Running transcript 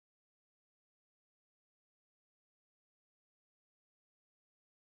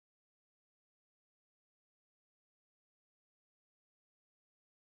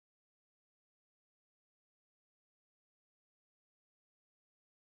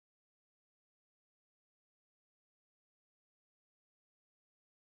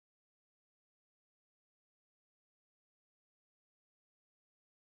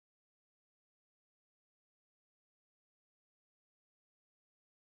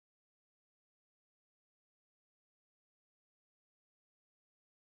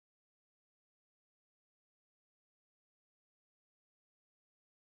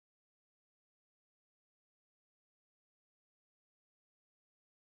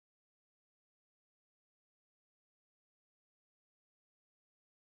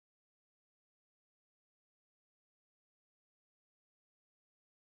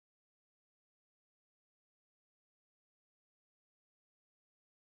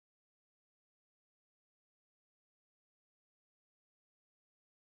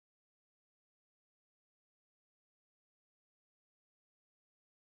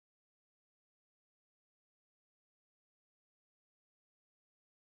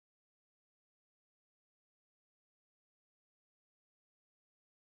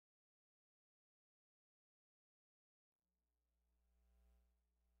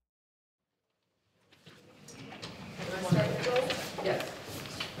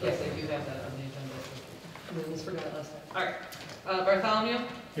have that on the agenda. We almost forgot it last time. All right. Bartholomew?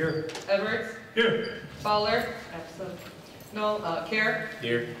 Here. Edwards? Here. Fowler? Absent. No. Kerr?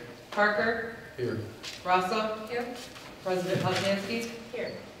 Here. Parker? Here. Rosso? Here. President Poznanski?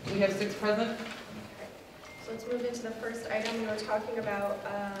 Here. We have 6 present. So let's move into the first item we were talking about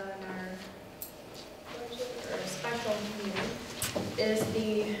in our budget or special meeting is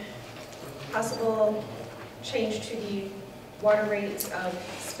the possible change to the water rates of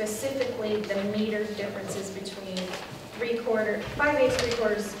specifically the meter differences between 3/4, 5/8,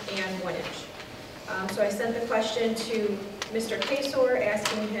 3/4, and 1 inch. So I sent the question to Mr. Kasor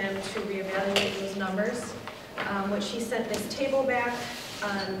asking him to reevaluate those numbers, which he sent this table back.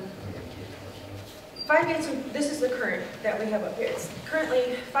 5/8, this is the current that we have up here. It's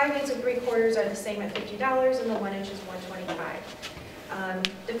currently 5/8 and 3/4 are the same at $50 and the 1 inch is $125.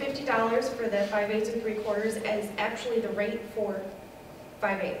 The $50 for the 5/8 and 3/4 is actually the rate for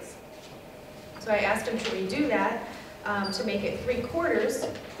 5/8. So I asked him to redo that to make it 3/4,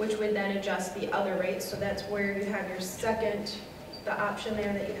 which would then adjust the other rates. So that's where you have your second, the option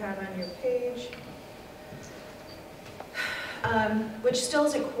there that you have on your page. Which still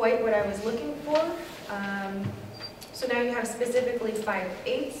isn't quite what I was looking for. So now you have specifically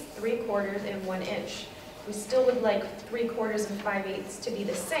 5/8, 3/4, and 1 inch. We still would like 3/4 and 5/8 to be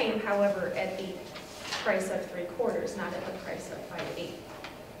the same, however, at the price of 3/4, not at the price of 5/8.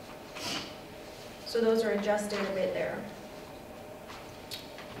 So those are adjusted a bit there.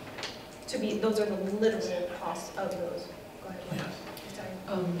 Those are the literal costs of those. Go ahead. Yeah. Sorry.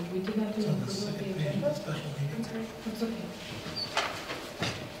 We did not do approval of the agenda. I'm sorry. That's okay.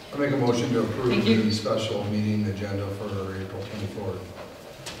 I make a motion to approve Thank you. the special meeting agenda for April 24th.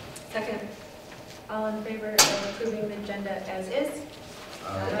 Second. All in favor of approving the agenda as is?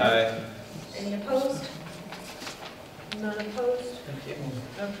 Aye. Any opposed? None opposed? Thank you.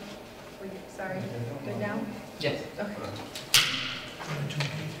 Okay. Sorry. Good now? Yes. Okay. 2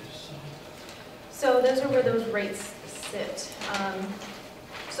 pages, So those are where those rates sit.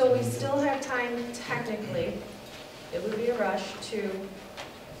 So we still have time, technically. It would be a rush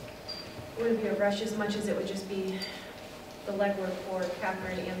as much as it would just be the legwork for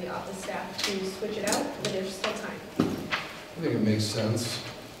Catherine and the office staff to switch it out, but there's still time. I think it makes sense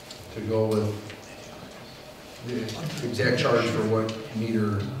to go with the exact charge for what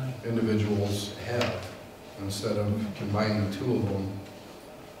meter individuals have instead of combining the two of them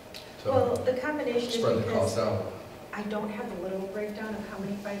Well, to the combination is spread the because cost out. I don't have the literal breakdown of how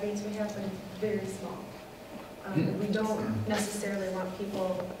many 5/8 we have, but it's very small. We don't necessarily want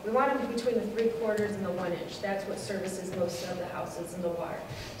people, we want them between the 3/4 and the 1 inch. That's what services most of the houses in the water.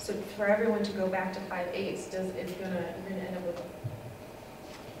 So for everyone to go back to 5/8, you're gonna end up with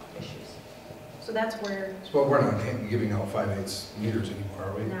issues. So that's where, But we're not giving out 5/8 meters anymore,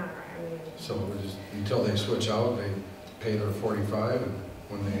 are we? nah, I mean. So we're just, until they switch out, they pay their 45, and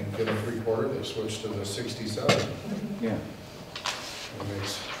when they get a 3/4, they switch to the 67. Yeah. It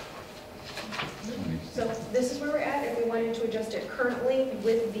makes, So this is where we're at. If we wanted to adjust it currently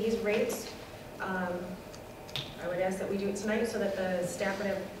with these rates, I would ask that we do it tonight so that the staff would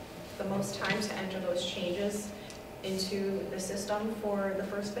have the most time to enter those changes into the system for the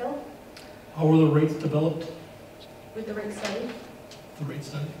first bill How were the rates developed, with the rate study. the rate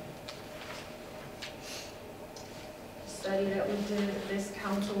study? Study that we did, this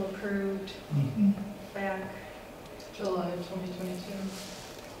council approved back, July of 2022.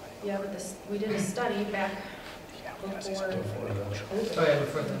 yeah, with this, we did a study back before. before that. Oh, yeah,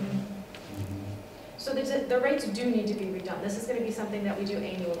 before that. So the rates do need to be redone. This is going to be something that we do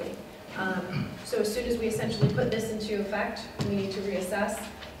annually. So as soon as we essentially put this into effect, we need to reassess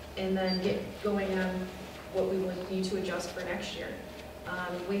and then get going on what we would need to adjust for next year.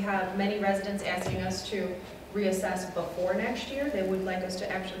 We have many residents asking us to reassess before next year. They would like us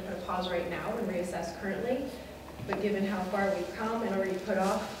to actually put a pause right now and reassess currently. But given how far we've come and already put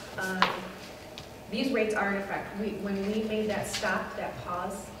off, these rates are in effect. When we made that stop, that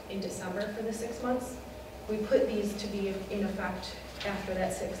pause in December for the 6 months, we put these to be in effect after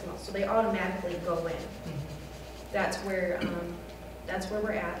that 6 months. So they automatically go in. That's where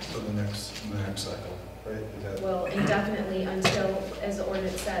we're at. For the next cycle, right? Is that- Well, indefinitely until, as the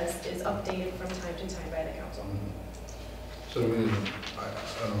ordinance says, is updated from time to time by the council. So we,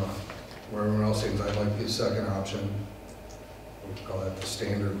 I don't know, where everyone else thinks, I'd like the second option. We'll call that the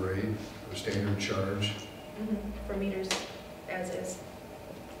standard rate, or standard charge. For meters, as is.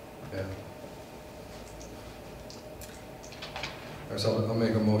 Yeah. So I'll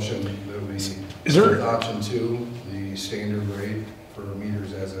make a motion that we, Is there- with option 2, the standard rate for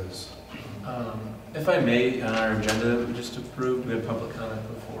meters as is. If I may, on our agenda that we just approved, we had public comment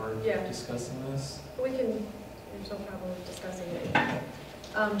before Yeah. discussing this. We can, there's no problem with discussing it.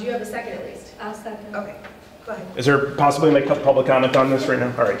 Do you have a second at least? I'll second. Okay, go ahead. Is there possibly make public comment on this right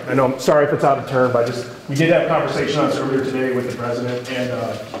now? All right, I know, I'm sorry if it's out of turn, but we did have a conversation on this earlier today with the president, and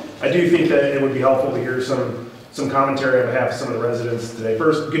I do think that it would be helpful to hear some commentary on behalf of some of the residents today.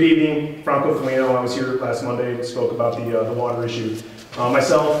 First, good evening, Franco Felino. I was here last Monday and spoke about the water issue.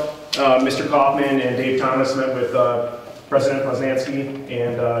 Myself, Mr. Kaufman, and Dave Thomas met with President Poznansky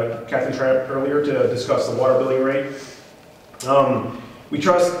and Captain Trapp earlier to discuss the water billing rate. We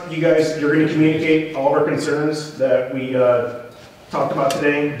trust you guys, you're going to communicate all of our concerns that we talked about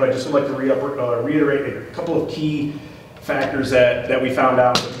today, but just would like to reiterate a couple of key factors that we found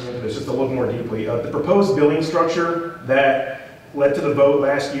out just a little more deeply. The proposed billing structure that led to the vote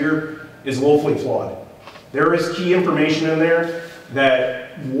last year is woefully flawed. There is key information in there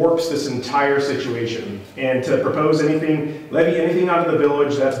that warps this entire situation. And to propose anything, levy anything out of the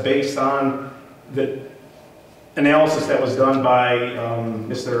village that's based on the analysis that was done by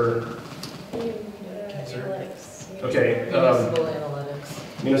Mr. Analytics. Okay, Municipal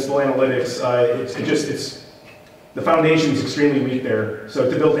analytics. Municipal Analytics. The foundation is extremely weak there. So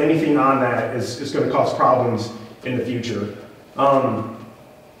to build anything on that is going to cause problems in the future.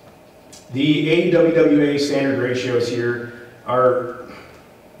 The AWWA standard ratios here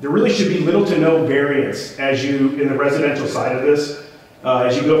there really should be little to no variance in the residential side of this.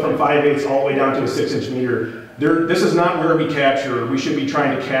 As you go from 5/8 all the way down to a 6-inch meter, this is not where we should be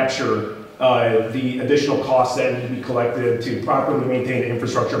trying to capture the additional costs that need to be collected to properly maintain the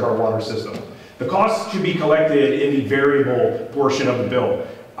infrastructure of our water system. The costs should be collected in the variable portion of the bill,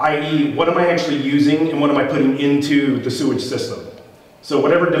 i.e. what am I actually using and what am I putting into the sewage system. So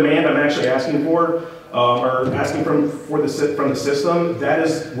whatever demand I'm actually asking for, or asking from the system, that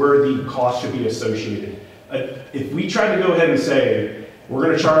is where the cost should be associated. If we try to go ahead and say, we're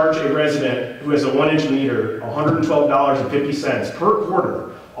going to charge a resident who has a 1-inch meter $112.50 per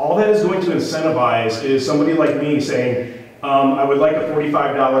quarter, all that is going to incentivize is somebody like me saying, I would like a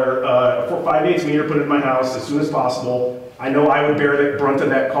 $45 5/8 meter put in my house as soon as possible. I know I would bear the brunt of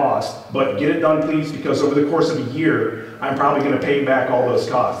that cost, but get it done please, because over the course of a year, I'm probably going to pay back all those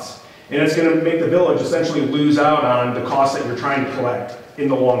costs. And it's going to make the village essentially lose out on the costs that you're trying to collect in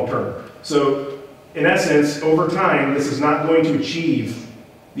the long term. So in essence, over time, this is not going to achieve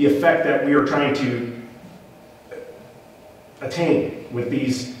the effect that we are trying to attain with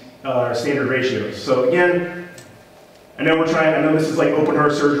these standard ratios. So again, I know this is like open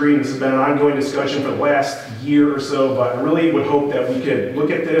heart surgery, and this has been an ongoing discussion for the last year or so, but I really would hope that we could look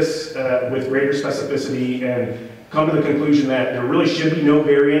at this with greater specificity and come to the conclusion that there really should be no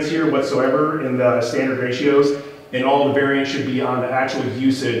variance here whatsoever in the standard ratios, and all the variance should be on the actual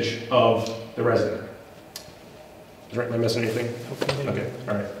usage of the resident. Am I missing anything? Okay,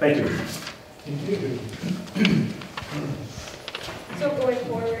 all right, thank you. So going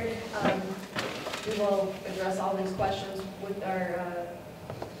forward, we will address all these questions with our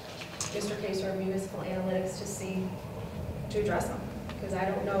Mr. Case or Municipal Analytics to address them, because I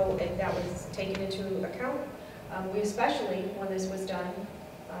don't know if that was taken into account. We especially, when this was done,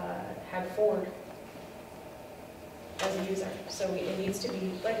 had Ford as a user. So it needs to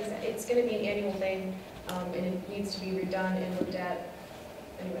be, like I said, it's going to be an annual thing, and it needs to be redone and looked at.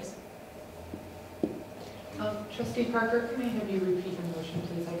 Anyways. Trustee Parker, can I have you repeat your motion,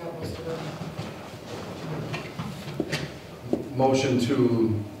 please? I got most of it. Motion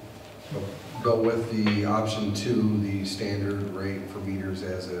to go with the option 2, the standard rate for meters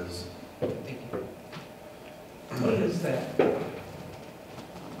as is. What is that?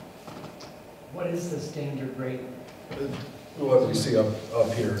 What is the standard rate? What we see up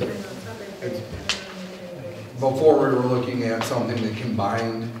here. Before we were looking at something that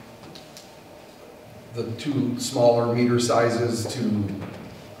combined the 2 smaller meter sizes to,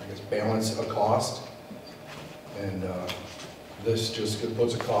 I guess, balance a cost. And this just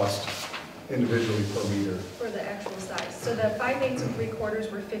puts a cost individually per meter. For the actual size. So the 5/8 and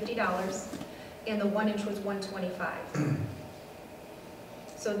 3/4 were $50, and the 1-inch was $125.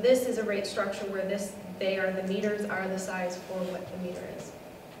 So this is a rate structure where the meters are the size for what the meter is.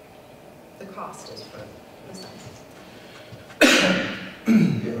 The cost is for the size.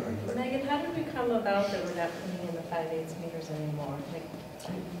 Megan, how did we come about that we're not putting in the 5/8 meters anymore? Like,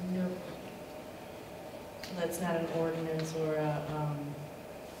 no, that's not an ordinance or a,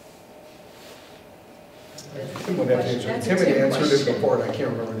 Tim had answered it before, and I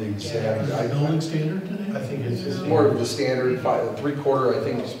can't remember the exact. Building standard today? I think it's just More of the standard 3/4, I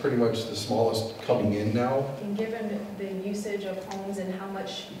think, is pretty much the smallest coming in now. And given the usage of homes and how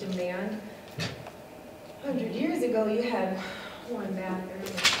much demand, 100 years ago you had one bathroom,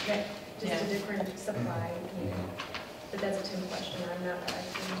 Okay, just Yeah. a different supply needed. But that's a Tim question, I'm not,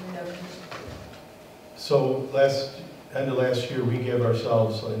 I never. So end of last year, we gave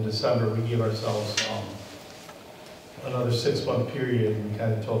ourselves, in December, we gave ourselves another 6-month period. We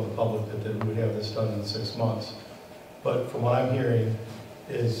kind of told the public that we would have this done in 6 months. But from what I'm hearing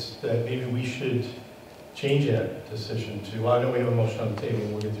is that maybe we should change that decision to, well, I know we have a motion on the table,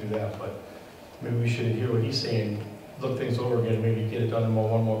 we'll get through that, but maybe we should hear what he's saying, look things over again, and maybe get it done in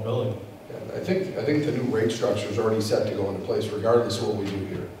one more building. Yeah, I think the new rate structure is already set to go into place regardless of what we do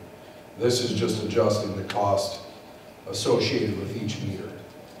here. This is just adjusting the cost associated with each meter,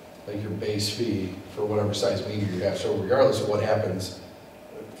 like your base fee for whatever size meter you have. So regardless of what happens,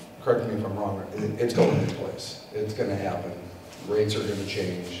 correct me if I'm wrong, it's going into place. It's gonna happen. Rates are gonna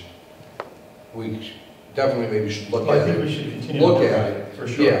change. We definitely maybe should look I at think we it. should continue to Look work at on it. for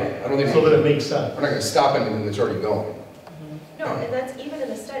sure. Yeah, I don't think, So that we're it makes sense. not gonna stop anything that's already going. No, and that's even in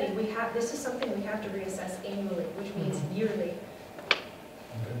the study, this is something we have to reassess annually, which means yearly.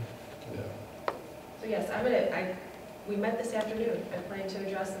 Yeah. So yes, we met this afternoon. I plan to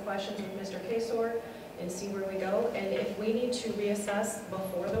address the questions with Mr. Kasor and see where we go. And if we need to reassess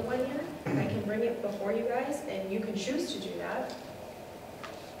before the 1 year, I can bring it before you guys, and you can choose to do that.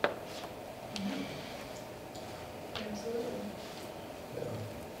 Absolutely. Yeah.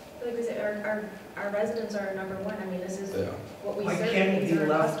 Like we said, our residents are our number one. I mean, this is Yeah. what we Why serve. can't it These be are our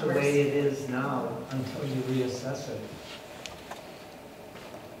left the customers. way it is now until you reassess it?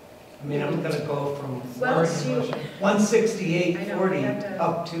 I mean, I'm gonna go from Well, so- I know, we 168.40 have to-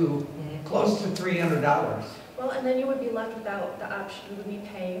 up to close to $300. Well, and then you would be left without the option, you would be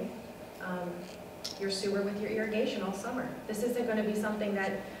paying your sewer with your irrigation all summer. This isn't gonna be something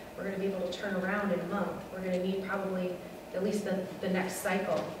that we're gonna be able to turn around in a month. We're gonna need probably at least the next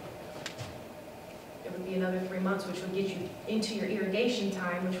cycle. It would be another 3 months, which would get you into your irrigation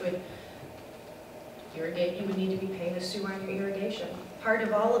time, which would irrigate, you would need to be paying the sewer on your irrigation. Part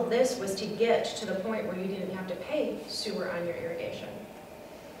of all of this was to get to the point where you didn't have to pay sewer on your irrigation.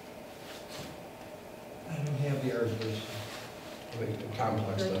 I don't have irrigation. I think the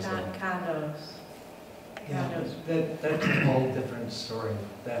complex The does that. condos. Yeah, that's a whole different story.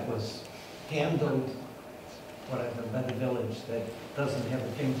 That was handled, whatever, by the village. That doesn't have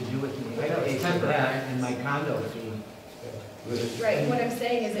a thing to do with me. I That was pay for temporary. that in my condo fee. Right, and what I'm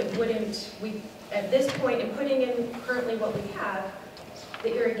saying is it wouldn't, at this point, in putting in currently what we have,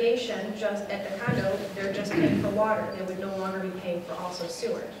 the irrigation just at the condo, they're just paying for water. They would no longer be paying for also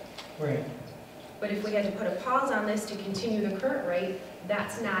sewer. Right. But if we had to put a pause on this to continue the current rate,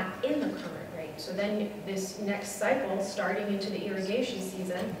 that's not in the current rate. So then this next cycle, starting into the irrigation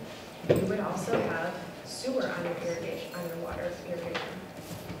season, you would also have sewer on your irrigation, on your water irrigation.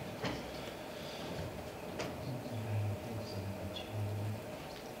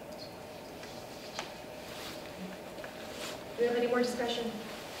 Do we have any more discussion?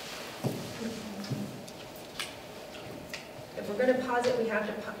 If we're going to pause it, we have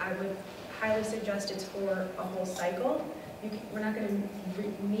to, I would highly suggest it's for a whole cycle. We're not going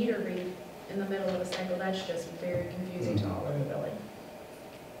to meter read in the middle of a cycle. That's just very confusing to all in the building.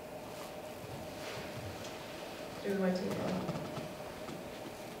 Do we want to?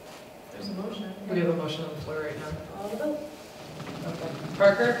 There's a motion. We have a motion on the floor right now. All the vote.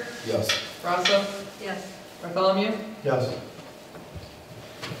 Parker, Yes. Rosso, Yes. Bartholomew, Yes.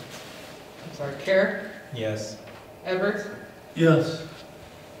 I'm sorry, Care, Yes. Edwards, Yes.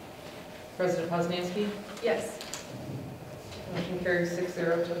 President Poznanski. Yes. Motion carries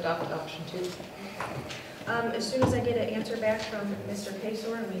 6-0 to adopt option 2. As soon as I get an answer back from Mr.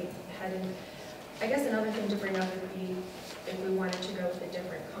 Kasor, and we had, I guess another thing to bring up would be if we wanted to go with a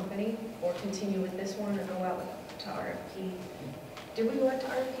different company or continue with this one or go out to RFP. Did we go out to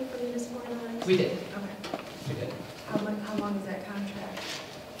RFP for municipal lines? We did, Okay. we did. How long is that contract?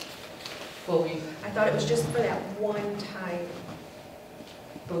 Well, I thought it was just for that one time.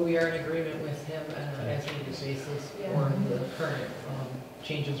 but we are in agreement with him on an as-needed basis Yeah. for the current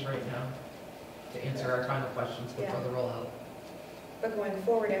changes right now to answer our final questions before Yeah. the rollout. But going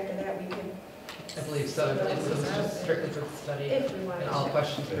forward after that, we could, I believe so. It was just strictly for the study if we wanted and all to.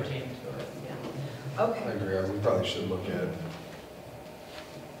 questions pertaining to it. Yeah. I Okay. agree, we probably should look at,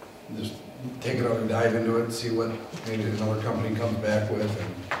 just take another dive into it, see what maybe another company comes back with,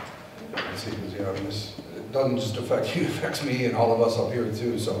 and see, because, yeah, I mean, it doesn't just affect you, it affects me and all of us up here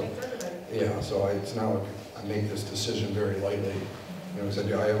too, so, Thanks, everybody. yeah, so it's not like I make this decision very lightly. You know, because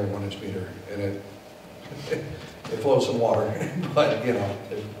I have a 1-inch meter, and it flows some water, but, you know,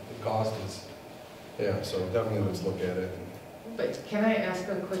 the cost is, yeah, so definitely let's look at it. But can I ask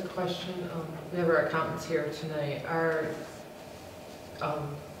a quick question? We have our accountants here tonight.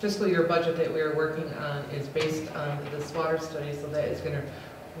 fiscal year budget that we are working on is based on this water study, so that is gonna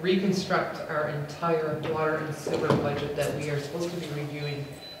reconstruct our entire water and sewer budget that we are supposed to be reviewing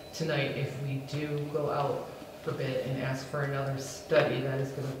tonight. If we do go out for bid and ask for another study, that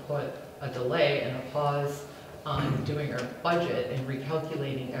is gonna put a delay and a pause on doing our budget and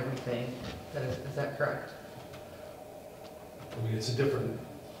recalculating everything. Is that correct? I mean, it's a different,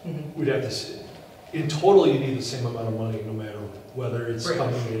 Mhm. we'd have to, in total, you need the same amount of money, no matter whether it's Right.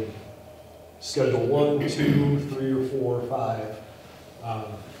 coming in Schedule 1, 2, 3, or 4, or 5.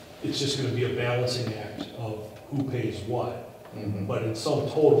 It's just gonna be a balancing act of who pays what. Mhm. But in sum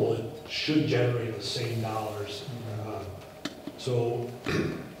total, it should generate the same dollars. So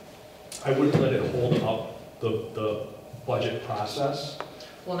I wouldn't let it hold up the budget process.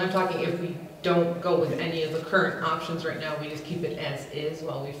 Well, and I'm talking if we don't go with any of the current options right now, we just keep it as is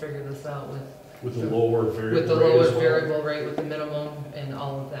while we figure this out With the lower variable with the rate lower as well. variable rate, with the minimum and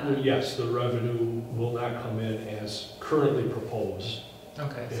all of Well, that. yes, the revenue will not come in as currently proposed.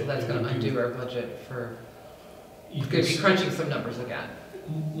 Okay, so that's gonna undo our budget for, You could be can crunching some numbers again.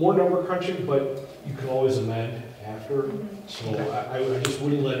 more number crunching, but you can always amend after. So I just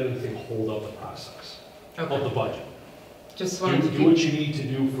wouldn't let anything hold up the process of the Okay, budget. just wanted to Do what keep, you need to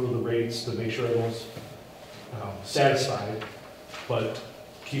do for the rates to make sure everyone's satisfied, but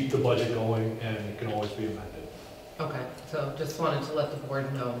keep the budget going and it can always be amended. okay, so just wanted to let the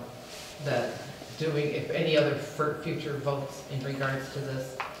board know that doing, if any other future votes in regards to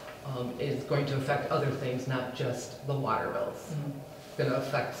this, is going to affect other things, not just the water bills. It's gonna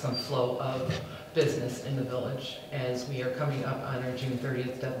affect some flow of business in the village as we are coming up on our June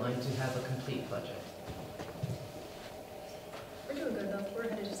 30th deadline to have a complete budget. We're doing good though, we're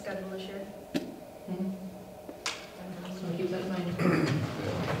ahead of schedule this year. So keep that in mind.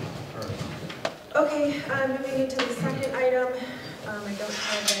 Okay, moving into the second item, I don't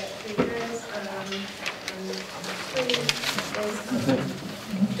have that for you guys. Is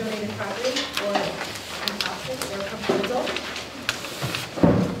donated property or an option or a proposal.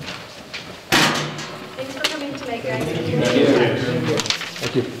 Thanks for coming tonight, guys.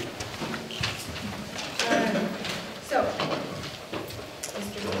 Thank you. So,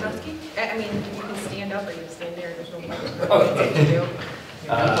 Mr. Dombrowski, I mean, you can stand up or you can stand there, there's no point to do.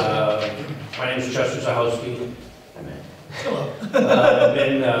 My name is Chester Zahowski. Hello. I've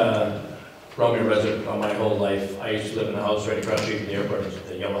been Romeo resident all my whole life. I used to live in a house right across the street from the airport,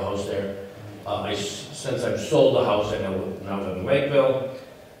 the yellow house there. Since I've sold the house, I now live in Lakeville.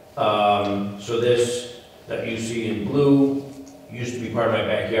 So this that you see in blue used to be part of my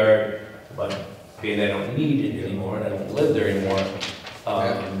backyard, but being that I don't need it anymore and I don't live there anymore,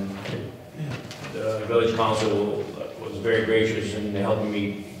 the village council was very gracious in helping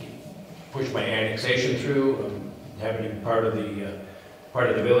me push my annexation through, having it part of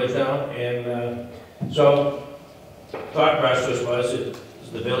the village now. And so thought process was that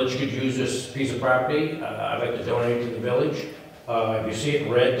the village could use this piece of property. I'd like to donate it to the village. If you see it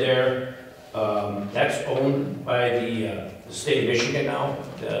in red there, that's owned by the state of Michigan now.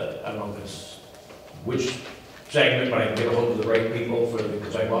 I don't know if it's which segment, but I can get a hold of the right people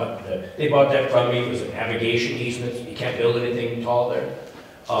because they bought that from me. It was a navigation easement. You can't build anything tall there.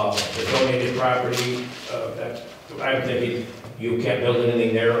 The donated property, I'm thinking you can't build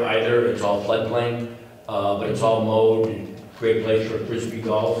anything there either. It's all floodplain, but it's all mowed. Great place for frisbee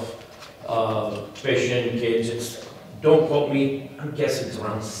golf, fishing, kids. Don't quote me. I'm guessing it's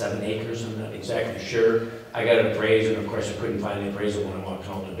around 7 acres. I'm not exactly sure. I got it appraised, and of course I couldn't find the appraisal when I walked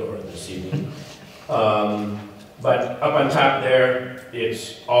out the door this evening. But up on top there,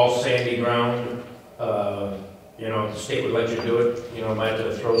 it's all sandy ground. You know, if the state would let you do it, you know, might have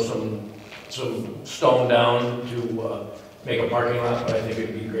to throw some stone down to make a parking lot, but I think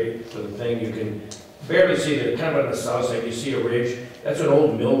it'd be great for the thing. You can barely see it, kind of on the south side, you see a ridge. That's an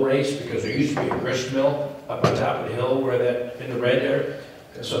old mill race, because there used to be a grist mill up on top of the hill where that, in the red there.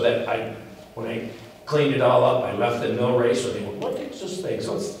 So that when I cleaned it all up, I left the mill race, so they went, what is this thing?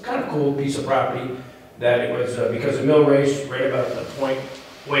 So it's kind of a cool piece of property that it was, because the mill race, right about the point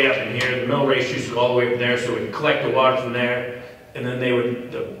way up in here, the mill race used to go all the way up there, so we'd collect the water from there, and then they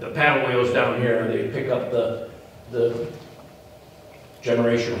would, the paddle wheels down here, they'd pick up the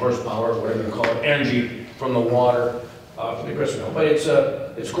generation horsepower, whatever you call it, energy from the water, from the grist mill. But it's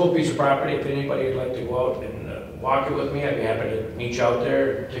a cool piece of property. If anybody would like to go out and walk it with me, I'd be happy to meet you out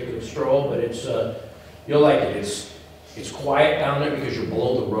there and take a stroll. But it's you'll like it. It's quiet down there because you're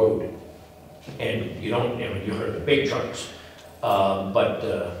below the road, and you don't, you know, you heard the big trucks. But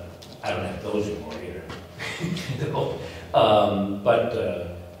I don't have those anymore either. But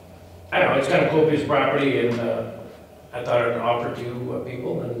I don't know. It's kind of a cool piece of property, and I thought I'd offer to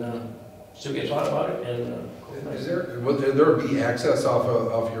people and see what you thought about it and. Would there be access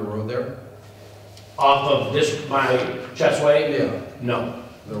off your road there? Off of this, my Chestway? Yeah. No,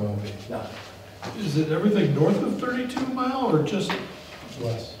 There won't be. no. Is it everything north of 32 Mile or just?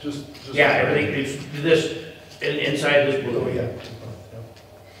 West. Just. Yeah, everything, it's this, inside this blue, Yeah.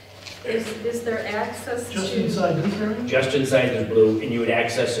 Is there access to? Just inside this area? just inside this blue, and you would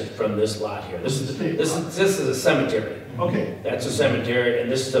access it from this lot here. This is, this is a cemetery. Okay. That's a cemetery,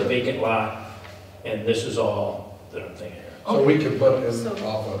 and this is a vacant lot, and this is all the thing here. So we could put it So-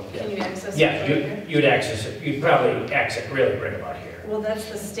 off of. Can you access it? Yeah, from here? you'd access it, you'd probably access it really right about here. Well, that's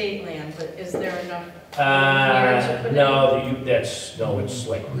the state land, but is there enough? Here to put it No, it's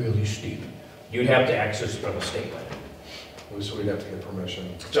like really steep. You'd have to access it from the state land. So we'd have to get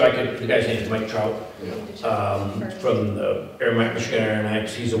permission. So I could, the guy's name is Mike Trout, Yeah. Need to check first. from the Michigan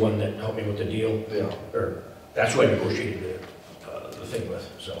Aeronautics, he's the one that helped me with the deal, Yeah. or, that's who I negotiated the thing with,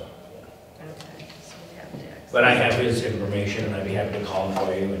 so. Okay, so we have to access. But I have his information, and I'd be happy to call him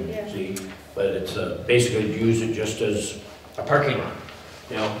for you Yeah. and see, but it's, basically use it just as a parking lot,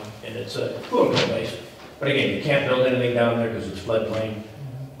 you know, and it's a cool little place. But again, you can't build anything down there because it's floodplain.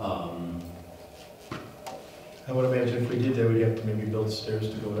 I would imagine if we did that, we'd have to maybe build stairs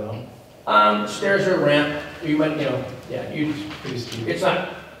to go down. Stairs or ramp, you might, Pretty steep. it's not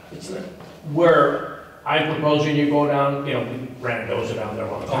where I'm proposing you go down, we ran those down there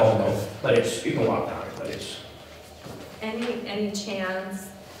a long time ago, Oh. but it's, you can walk down it, but it's, Any chance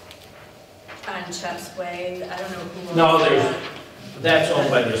on Chestway? I don't know who owns no, that. that's owned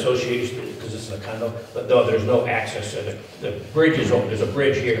by the association, because it's a condo, but no, there's no access to the bridge is owned, there's a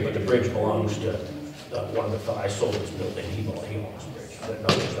bridge here, but the bridge belongs to one of the fellow, I sold this building, he owns the bridge, but no,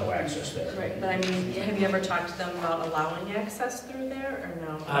 there's no access there. Right, but I mean, have you ever talked to them about allowing access through there, or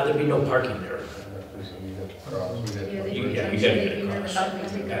no? There'd be no parking there, We'd have to cross, we'd have to- Yeah, they you would gotta actually- get you never across. saw me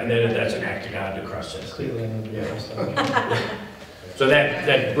take and then that's an act of God to cross it. Cleveland would be Yeah. awesome. So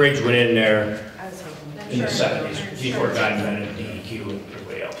that bridge went in there I was hoping. in the Sure. seventies, before God invented DEQ and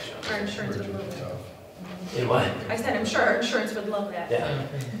everybody else. Our insurance would love that. In what? I said, I'm sure our insurance would love that. Yeah.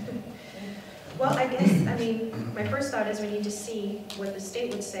 Well, I guess, I mean, my first thought is we need to see what the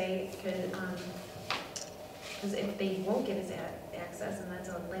state would say, because if they won't give us access, and that's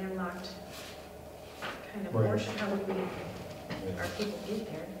a landlocked kind of Right. portion, how would our people get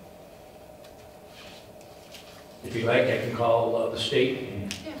there? If you like, I can call the state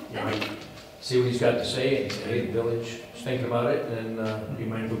and, Yeah. see what he's got to say, and say, hey, the village is thinking about it, and do you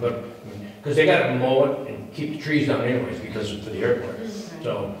mind if we put, because they gotta mow it and keep the trees down anyways, because for the airport.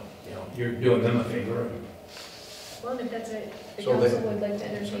 So, you're doing them a favor. Well, if that's it, the So they- council would like to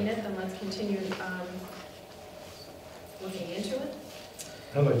entertain it, then let's continue looking into it.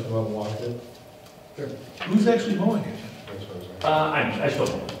 I'd like to go out and walk it. Who's actually mowing it? That's what I was I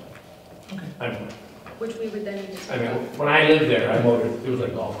still mow. Okay. I'm, Which we would then need to I take mean, off. when I lived there, I mowed it, it was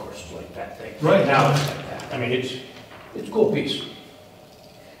like golf courses, like that thing. Right. Now it's like that. I mean, it's a cool piece.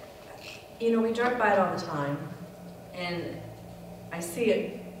 We drive by it all the time, and I see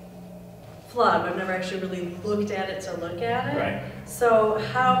it flood, but I've never actually really looked at it to look at it. Right. So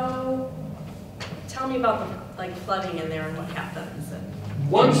tell me about the flooding in there and what happens, and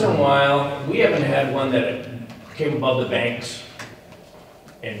Once in a while, we haven't had one that came above the banks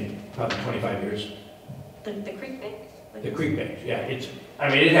in probably 25 years. the creek bank? The creek banks, yeah, it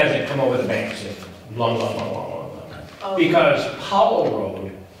hasn't come over the banks in long time. Oh, Because Powell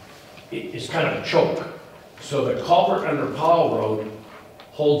Road is kind of a choke. So the culvert under Powell Road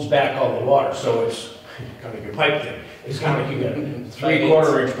holds back all the water, so it's kind of your pipe thing. It's kind of like you got a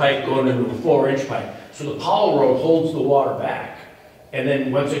 3/4 inch pipe going into a 4-inch pipe. So the Powell Road holds the water back. And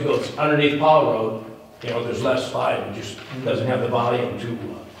then once it goes underneath Powell Road, there's less slide, it just doesn't have the volume to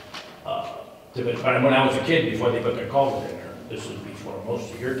but when I was a kid, before they put their culvert in there, this was before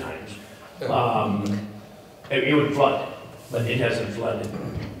most of your times, it would flood, but it hasn't flooded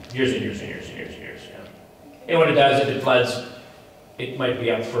years and years and years and years and years, yeah. And when it does, if it floods, it might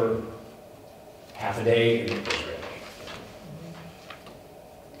be up for half a day and it goes right away.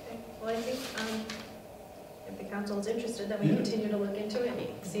 Okay, well, I think, if the council is interested, then we Yeah. continue to look into it and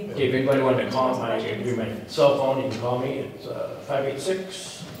see. Okay, if anybody wanted to call my cell phone, you can call me, it's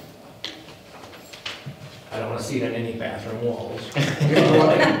 586. I don't want to see it on any bathroom walls.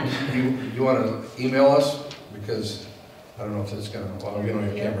 You want to email us? Because I don't know if it's going to, well, we don't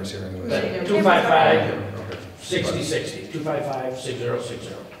have cameras here anyway. 255-6060,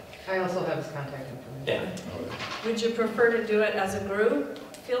 255-6060. I also have his contact information. Yeah. would you prefer to do it as a group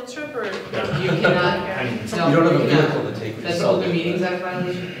field trip, or? You cannot, I'm no, You don't have a you cannot. vehicle to take That's yourself. open meetings act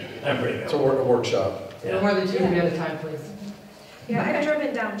violation. pretty It's a good. workshop. No more than 2 at a time, please. Yeah, I've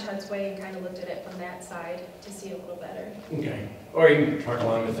driven down Chet's Way and kind of looked at it from that side to see a little better. Okay, or you can park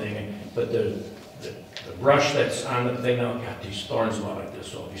along the thing, but the brush that's on the thing now, got these thorns about like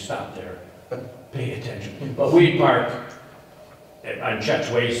this, so if you stop there, pay attention. But we park on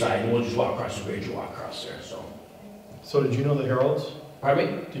Chet's Way side, and we'll just walk across the bridge and walk across there, so. So did you know the Heralds?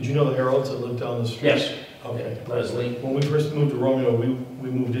 Pardon me? Did you know the Heralds that lived down the street? Yes. Okay. Leslie? When we first moved to Romeo, we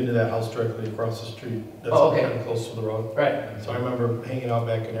moved into that house directly across the street. That's Oh, okay. kind of close to the road. Right. So I remember hanging out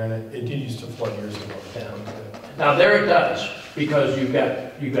back in there, and it did used to flood years ago. Yeah. Now there it does, because you've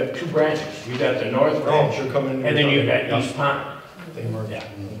got 2 branches. You've got the north Oh, branch, you're coming. and then you've got Yeah. East Pond. They were. Yeah.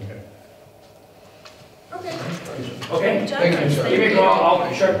 Okay. Okay? Thank you, Give me a call,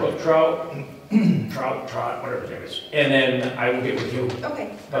 I'll check with Trout, whatever his name is, and then I will get with you, Okay.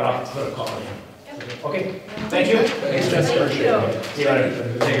 but I'll put a call in. Yep. Okay, thank you. Thanks, Thank you. See you later.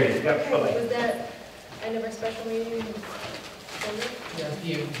 Take care. Yep, Okay, bye-bye. was that end of our special meeting? Yeah,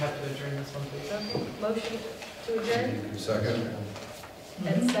 you have to adjourn this one, please. Okay, motion to adjourn Second.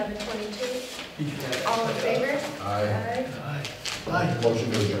 at 7:22. All in favor? Aye. Aye.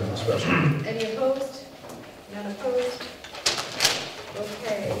 Motion to adjourn, special. Any opposed? None opposed?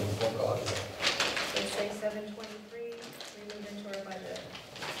 Okay, let's say 7:23, we move into our budget.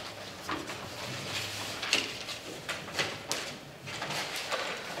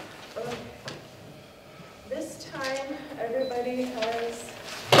 Okay. This time, everybody has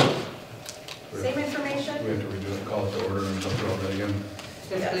same information? We have to redo it, call it to order and go through all that again.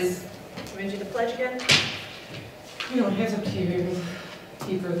 Yes, please. We're going to do the pledge again? You know, hands up to you,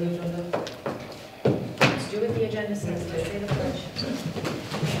 keep for the agenda. Let's do what the agenda says, let's say the pledge.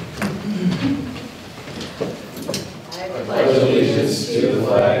 I pledge allegiance to the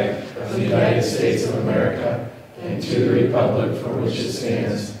flag of the United States of America and to the republic for which it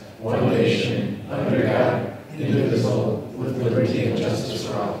stands, one nation, under God, indivisible, with liberty and justice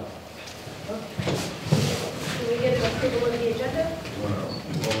for all. Can we get an approval of the agenda?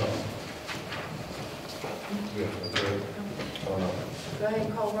 Go ahead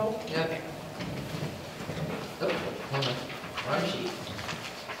and call roll. Okay. Oh, hold on. Wrong sheet.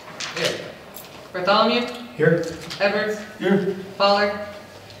 Here. Bartholomew, Here? Edwards, Here. Pollard,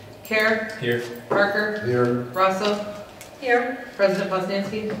 Care, Here. Parker, Here. Rosso, Here. President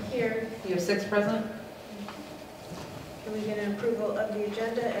Poznanski. Here. You have 6 present. Can we get an approval of the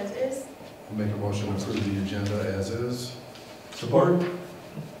agenda as is? Make a motion to approve the agenda as is. Support?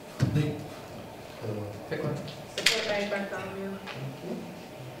 Pick one. Support by Bartholomew.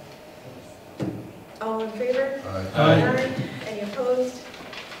 All in favor? Aye. Any opposed?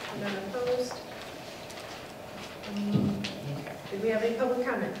 None opposed? Did we have any public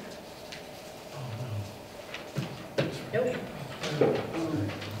comment? Nope. No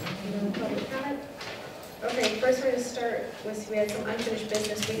public comment? Okay, first we're going to start with, we had some unfinished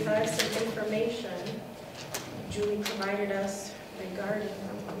business. We have some information Julie provided us regarding,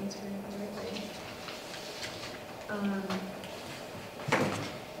 let me turn it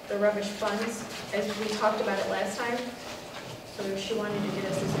the rubbish funds, as we talked about it last time. So she wanted to get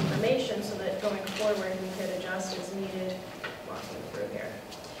us this information so that going forward we could adjust as needed, walking through here.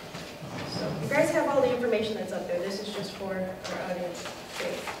 So you guys have all the information that's up there. This is just for our audience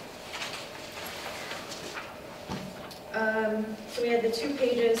sake. So we had the 2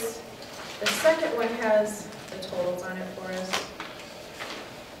 pages. The second one has the totals on it for us,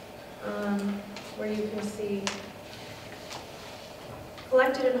 where you can see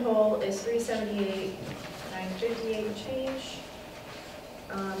collected in whole is $378,958 and change.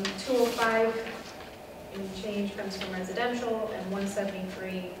 205 and change comes from residential, and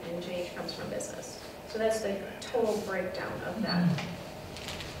 173 and change comes from business. So that's the total breakdown of that.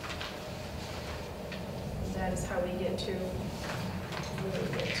 And that is how we get to where we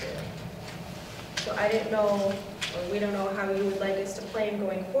get to. So I didn't know, or we don't know how you would like us to plan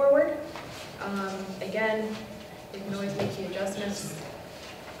going forward. Again, we can always make the adjustments.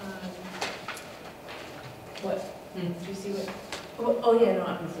 What? Did you see what? Oh, yeah, no,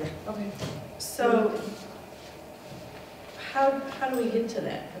 I was there. Okay. So, how do we get to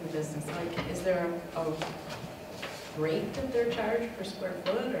that for the business? Like, is there a rate that they're charged per square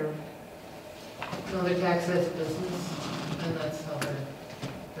foot, or? No, they're taxed as a business, and that's how they're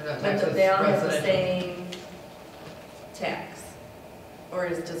not taxed But as they all have the residential. same tax? Or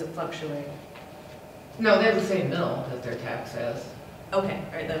does it fluctuate? No, they have the same mill that they're taxed as. Okay,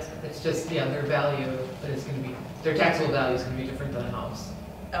 all right, that's, It's just, yeah, their value is gonna be, their taxable value is gonna be different than a house.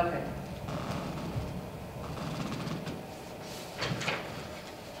 okay.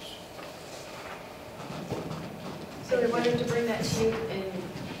 So we wanted to bring that to you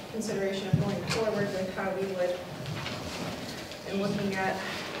in consideration of going forward with how we would, and looking at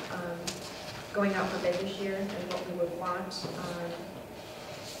going out for bid this year and what we would want. So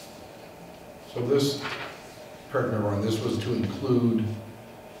this, correct me if I'm wrong, this was to include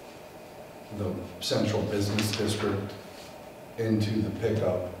the central business district into the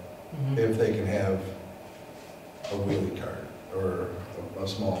pickup if they can have a wheelie cart or a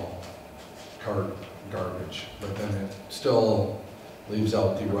small cart garbage, but then it still leaves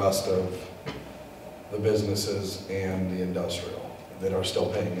out the rest of the businesses and the industrial that are still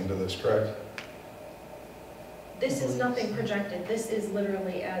paying into this, correct? This is nothing projected, this is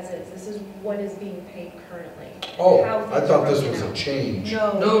literally as is, this is what is being paid currently. Oh, How I things thought are this broken was a out. change.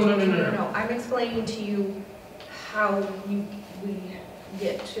 No, I'm explaining to you how we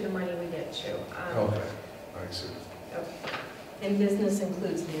get to the money we get to. Okay, I see. And business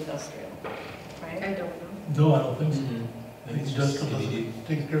includes the industrial, I right? don't know. No, I don't think so. Mhm. I think industrial doesn't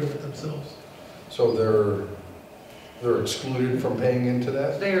take care of it themselves. So they're excluded from paying into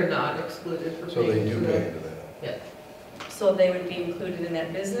that? They are not excluded from So paying they do into pay that. into that? So they would be included in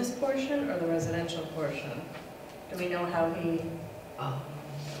that business portion or the residential portion? Do we know how he,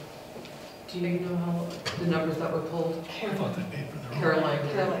 Do you know how, the numbers that were pulled? I thought they paid for their own. Caroline,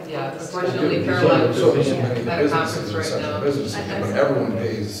 Caroline. yeah, They unfortunately do. Caroline So was so many of the at a businesses conference are right central now. businesses, but everyone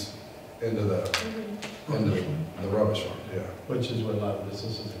pays into the, Mhm. into the rubbish fund, yeah. Which is what a lot of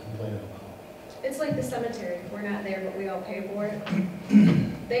businesses are complaining about. It's like the cemetery, we're not there, but we all pay for it.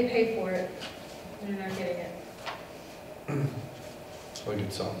 They pay for it, they're not getting it. They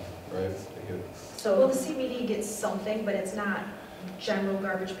get some, right? They get, Well, the so, CBD gets something, but it's not general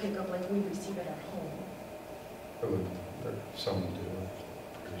garbage pickup like we receive at our home. some do,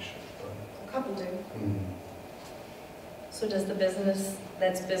 pretty sure. A couple do. But, so does the business,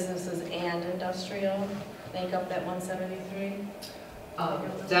 that's businesses and industrial, make up that 173?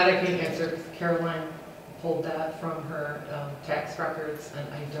 That I can answer, Caroline pulled that from her tax records, and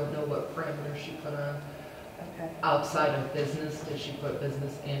I don't know what parameters she put on. Okay. Outside of business, did she put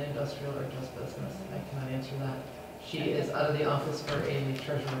business and industrial or just business? I cannot answer that. She is out of the office for a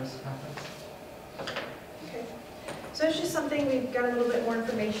treasurer's conference. Okay. So it's just something, we've got a little bit more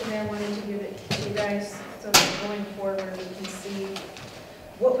information there, I wanted to give it to you guys, so that going forward, we can see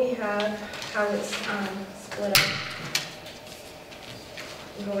what we have, how it's split up.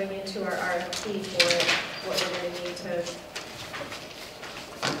 Going into our RFP for it, what we're going to need to,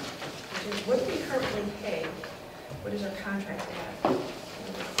 what do we currently pay? What is our contract at?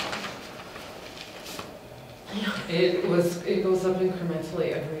 It goes up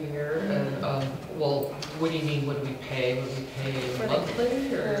incrementally every year, and, well, what do you mean, what do we pay? Would we pay For the-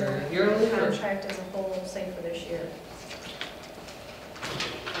 monthly or For yearly? the or- contract as a whole, say for this year.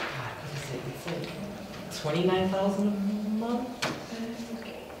 God, what is it? It's like 29,000 a month?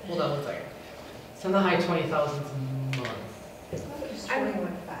 Hold on one second. It's in the high 20,000s a month.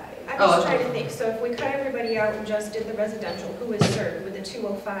 I'm Oh, just trying okay. to think, so if we cut everybody out and just did the residential, who is served, would the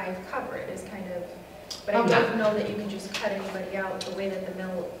 205 cover it is kind of, but I Oh, don't know that you can just cut anybody out the way that the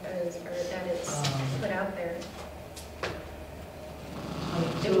mill is, or that it's put out there.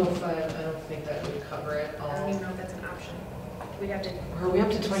 205, I don't think that would cover it I don't all. even know if that's an option. We'd have to, Are we up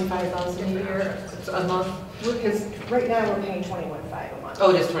to 25,000 a year? It's a month? Because, Right now, we're paying $21,500 a month.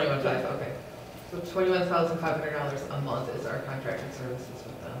 oh, it is 21,500, okay. So $21,500 a month is our contracted services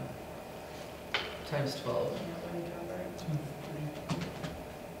with them. Times 12.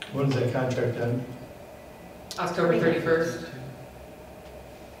 When does that contract end? October 31st.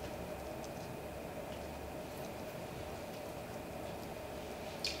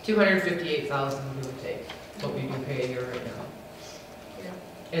 $258,000 we would take, what we do pay a year right now.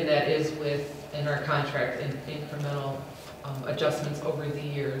 Yeah. And that is in our contract, in incremental adjustments over the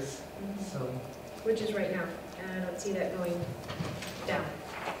years, so. which is right now, and I don't see that going down.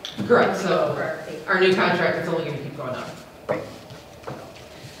 Correct, For so our fee. our new contract is only gonna keep going up.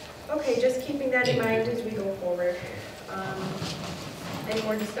 Okay, just keeping that in mind as we go forward. Any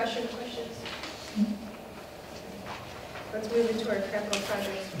more discussion, questions? Let's move into our capital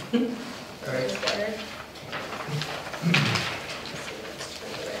projects. All right. Square.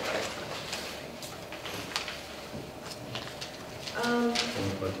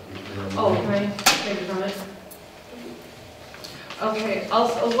 Oh, can I take a comment? Okay,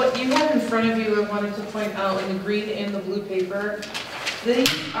 also, what you have in front of you, I wanted to point out in the green and the blue paper, these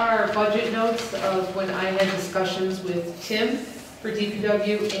are budget notes of when I had discussions with Tim for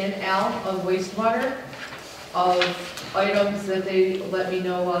DPW and Al of wastewater, of items that they let me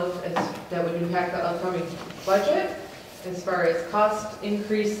know of as, that would impact the upcoming budget, as far as cost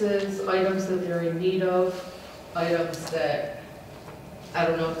increases, items that they're in need of, items that I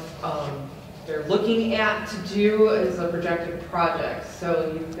don't know if they're looking at to do is a projected project.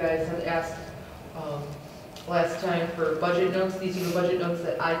 So you guys had asked last time for budget notes. These are the budget notes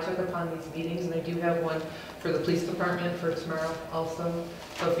that I took upon these meetings, and I do have one for the police department for tomorrow also.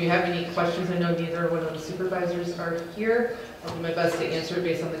 So if you have any questions, I know neither one of the supervisors are here. I'll do my best to answer it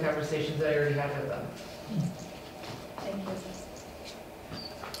based on the conversations that I already had with them. Thank you.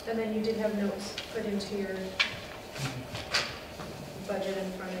 And then you did have notes put into your budget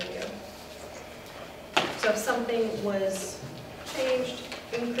in front of you. So if something was changed,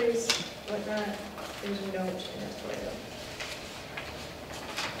 increased, whatnot, there's a note in it for you.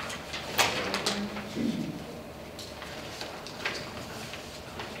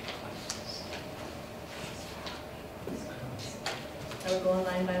 Are we going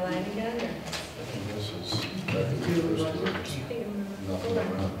line by line again, or? This is, I think the first one, nothing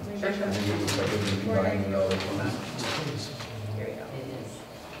around. Sure. I think it looks like it would be buying another one. Here we go.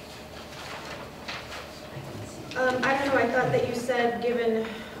 I don't know, I thought that you said, given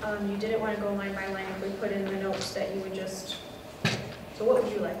you didn't want to go line by line, if we put in the notes that you would just, so what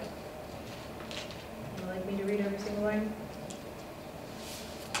would you like? Would you like me to read every single line?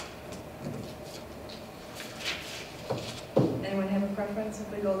 Anyone have a preference if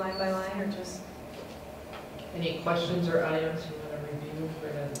we go line by line, or just? Any questions or items you want to review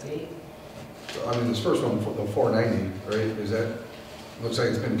right out of the gate? So, I mean, this first one, the 490, right, is that, looks like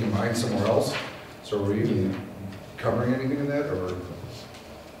it's been combined somewhere else? So are we even covering anything in that, or?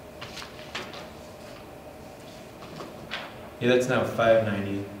 Yeah, that's now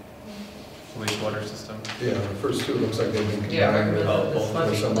 590 wastewater system. Yeah, the first two looks like they've been Yeah, combined with recommend this one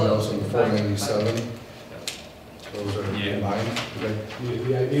with be someone else in closed. 497. Those are Yeah. combined, okay?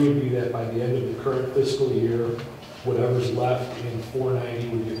 The idea would be that by the end of the current fiscal year, whatever's left in 490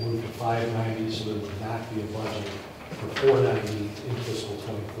 would get moved to 590, so there would not be a budget for 490 in fiscal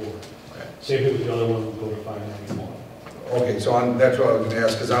 '24. Okay. Same thing with the other one, would go to 591. Okay, so on, that's what I was gonna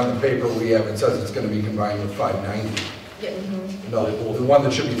ask, because on the paper we have, it says it's gonna be combined with 590. Yeah. No, the one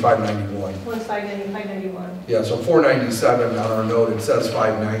that should be 591. One's 590, 591. Yeah, so 497 on our note, it says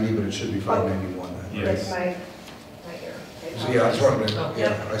 590, but it should be 591 then. That's Yes. my, right here. So yeah, I just wanted Oh, to,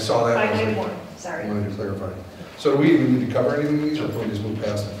 yeah, I saw that. I 591, sorry. wanted to clarify. So do we even need to cover anything of these, or can we just move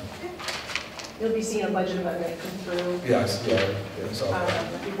past it? You'll be seeing a budget amendment come through Yes, yeah, I saw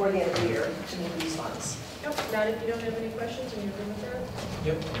that. before the end of the year to move these funds. Nope, not if you don't have any questions and you're good with that.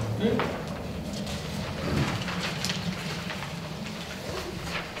 Yep.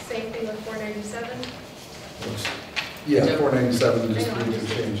 Same thing with 497. Yeah, 497, just need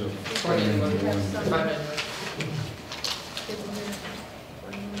to change of 491. 591.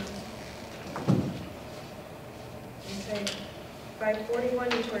 Okay, 541,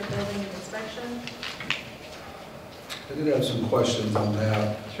 toward building and inspection. I did have some questions on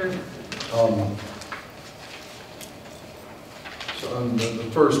that. Sure. So on the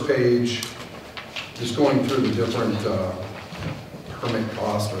first page, just going through the different permit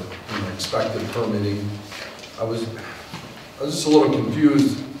costs or expected permitting, I was just a little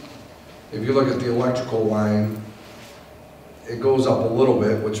confused. If you look at the electrical line, it goes up a little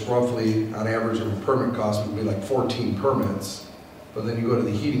bit, which roughly on average of a permit cost would be like 14 permits. But then you go to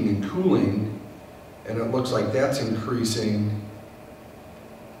the heating and cooling, and it looks like that's increasing,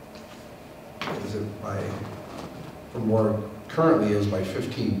 is it by, from where it currently is by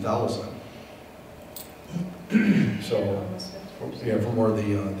 15,000. So, yeah, from where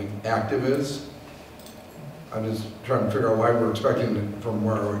the active is. I'm just trying to figure out why we're expecting it from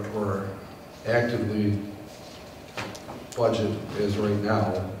where we're actively budget is right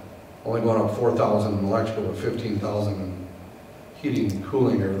now. Only going up 4,000 in electrical, but 15,000 in heating and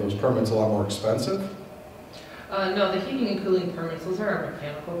cooling. Are those permits a lot more expensive? No, the heating and cooling permits, those are our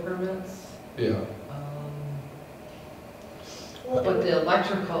mechanical permits. Yeah. But the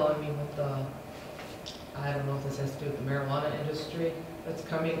electrical, I mean, with the, I don't know if this has to do with the marijuana industry that's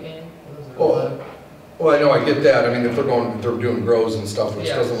coming in. Those are a lot of- Well, I know, I get that. I mean, if they're doing grows and stuff, which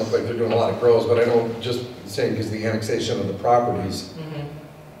Yeah. doesn't look like they're doing a lot of grows, but I know, just saying, because the annexation of the properties, Mhm.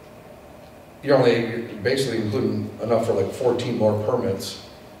 you're only basically including enough for like 14 more permits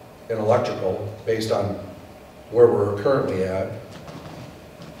in electrical based on where we're currently at.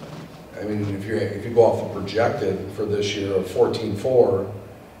 I mean, if you go off the projected for this year of 14.4,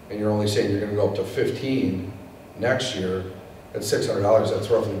 and you're only saying you're gonna go up to 15 next year, at $600, that's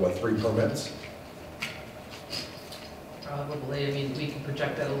roughly, what, 3 permits? Probably, I mean, we can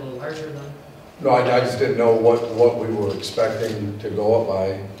project that a little larger than. No, I just didn't know what we were expecting to go up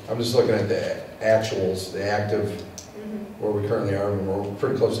by. I'm just looking at the actuals, the active, where we currently are, and we're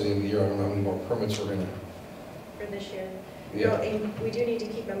pretty close to the end of the year. I don't know how many more permits we're gonna. For this year. Yeah, and we do need to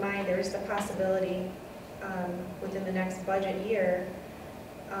keep in mind, there is the possibility, within the next budget year,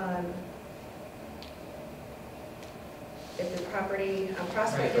 if the property on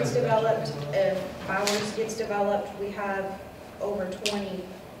Prospect gets developed, if Bowers gets developed, we have over 20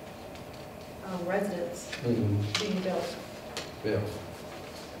 residents mhm, being built. yeah.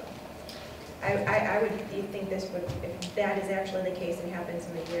 I would think this would, if that is actually the case and happens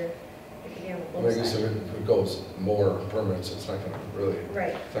in the year, it could be on the I low guess side. if it goes more permits, it's not gonna really,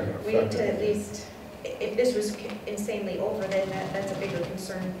 Right. it's not gonna We need affect to at anything. least, if this was insanely over, then that's a bigger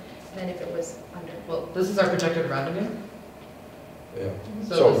concern than if it was under. Well, this is our projected revenue. Yeah,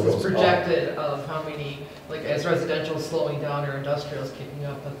 So So it this goes is up. projected of how many, like as residential is slowing down or industrial is kicking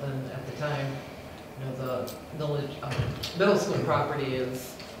up, but then at the time, you know, the village, middle school property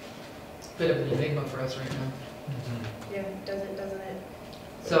is a bit of an enigma for us right now. Yeah, doesn't it?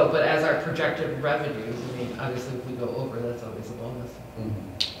 So, but as our projected revenues, I mean, obviously if we go over, that's always a bonus. mhm.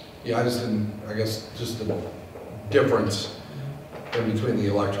 Yeah, I just didn't, I guess, just the difference in between the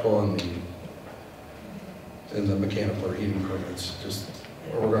electrical and the mechanical or heating permits, just,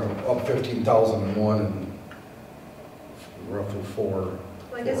 we're gonna up 15,000 in one and roughly 4. Well,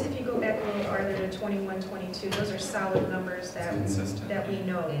 I guess if you go back a little farther to 21, 22, those are solid numbers that we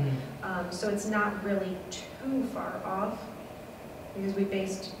know. So it's not really too far off, because we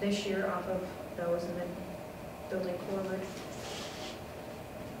based this year off of those and then building forward.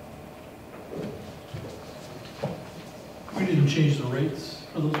 We didn't change the rates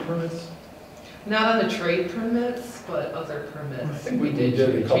for those permits? Not on the trade permits, but other I permits. think We we did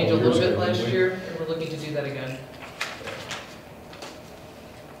did a couple change a little years bit ago, last didn't we? year, and we're looking to do that again.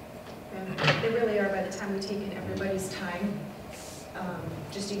 And they really are, by the time we take in everybody's time,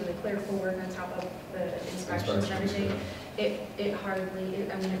 just even the clerical work on top of the inspections and everything, it hardly,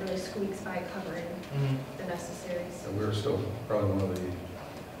 I mean, it really squeaks by covering the necessaries. And we're still probably one of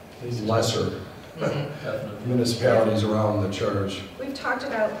the lesser Mhm. municipalities around the charge. We've talked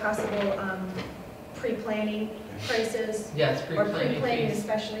about possible pre-planning prices, Yes, or pre-planning pre-planning, fees.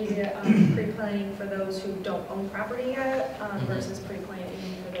 especially the pre-planning for those who don't own property yet versus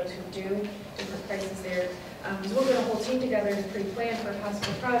pre-planning for those who do, different prices there. Because we'll get a whole team together to pre-plan for a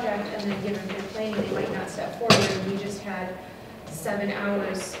possible project, and then given pre-planning, they might not step forward, and we just had 7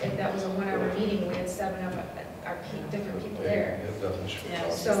 hours, if that was a 1-hour meeting, we had 7 of our different people there. Yeah, definitely should be Yeah.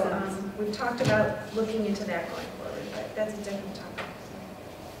 possible. So we've talked about looking into that going forward, but that's a different topic.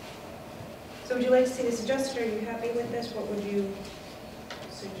 So would you like to see this adjusted? Are you happy with this? What would you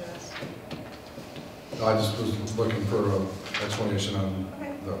suggest? I just was looking for an explanation on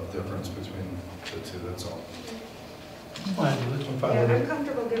Okay. the difference between the two, that's all. Fine with it. I'm fine Yeah, with I'm it.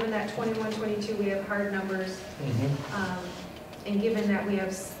 comfortable given that 21, 22, we have hard numbers, Mhm. and given that we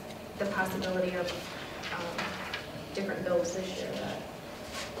have the possibility of different bills this year, that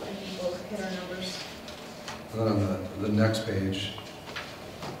I think we'll hit our numbers. And then on the next page,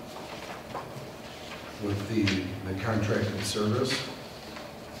 with the contracted service,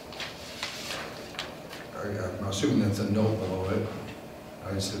 I'm assuming that's a note below it.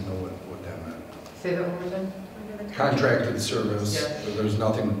 I just didn't know what that meant. Say that one more time? Under the Contracted service, Yes. there's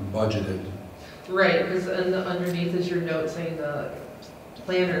nothing budgeted. Right, because underneath is your note saying the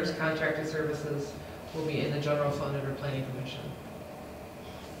planners' contracted services will be in the general fund under planning commission.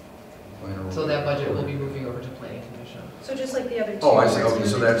 So that budget will be moving over to planning commission. So just like the other two. Oh, I see, where it's okay,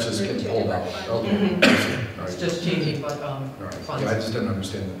 so moving that's just to getting two pulled out. different funds. Okay. Mhm. All It's right. just changing, but, All right, funds. yeah, I just didn't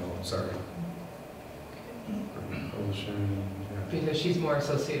understand the note, sorry. because she's more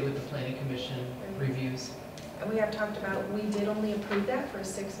associated with the planning commission reviews. And we have talked about, we did only approve that for a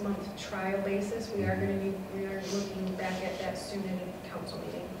 6-month trial basis. We are looking back at that soon in a council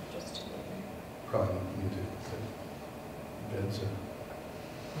meeting, just to. Probably need to get bids or.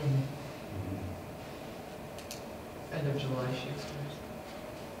 End of July, she expires.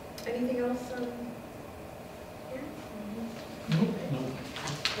 Anything else here? Nope.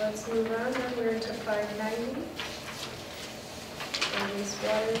 Let's move on, then we're into 590.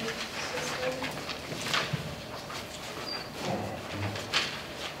 Wastewater system.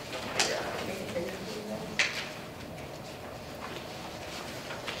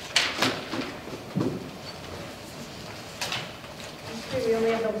 Okay, we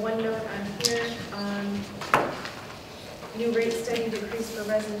only have the one note on here. New rate study, decrease for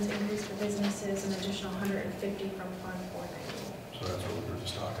residents, increase for businesses, an additional 150 from Fund 490. So that's what we were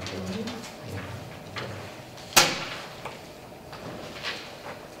just talking about.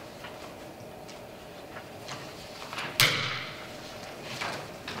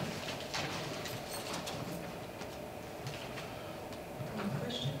 Any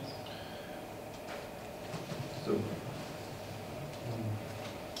questions? So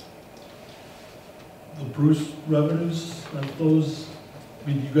Bruce revenues, like those, I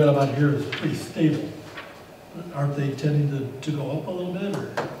mean, you got them out here, it's pretty stable. Aren't they tending to go up a little bit,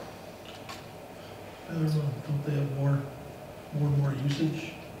 or? I don't know, don't they have more and more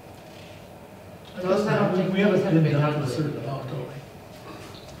usage? Those I don't think We haven't those haven't been been down to a calculated. certain amount, don't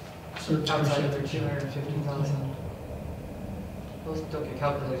we? Certain Outside of percentage. 250,000. Those don't get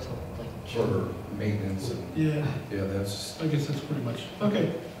calculated till like For maintenance and, Yeah, yeah, that's, I guess that's pretty much,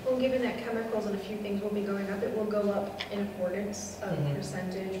 okay. Well, given that chemicals and a few things will be going up, it will go up in accordance of Mhm.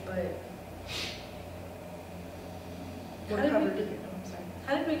 percentage, but How we're did we covered. get- I'm sorry.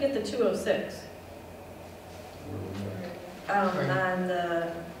 How did we get the 206? On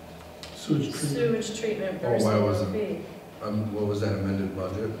the Sewage treatment. sewage treatment Oh, versus why the wasn't- fee? what was that amended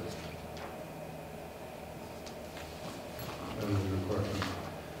budget? That was a good question.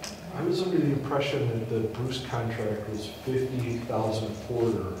 I was under the impression that the Bruce contract was 58,000 a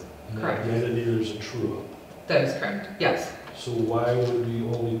quarter, and at Correct. the end of the year is a true-up. That is correct, yes. So why would we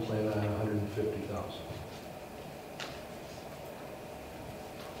only plan on 150,000?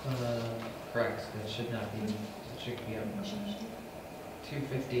 Correct, it should not be, it should be a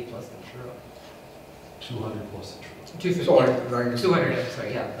 250 plus the true. 200 plus the true-up. 250, So I guess, 200, I'm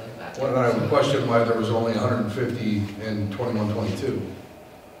sorry, yeah. That. well, then I would question why there was only 150 in 21-22.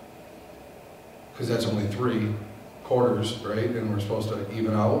 Because that's only 3 quarters, right? And we're supposed to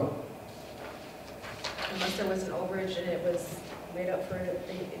even out? Unless there was an overage and it was made up for at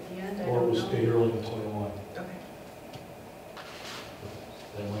the end, I Or it don't was paid know. early in 21. Okay.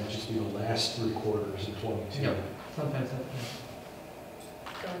 That might just be the last 3 quarters in 22. Yep. Sometimes that,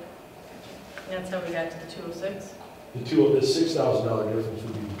 Go on. That's how we got to the 206? The $6,000 difference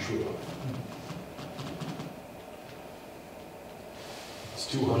would be the true-up. It's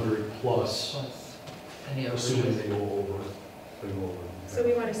 200 plus, plus any assuming overages. they go over. They go over. So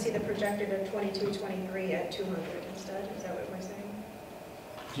we want to see the projected of 22, 23 at 200 instead, is that what we're saying?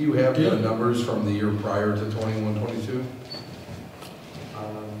 Do you have the numbers from the year prior to 21-22?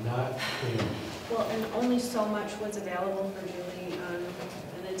 Not in. Well, and only so much was available for Julie and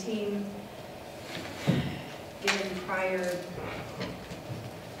the team, given prior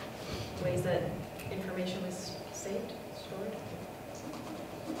ways that information was saved, stored.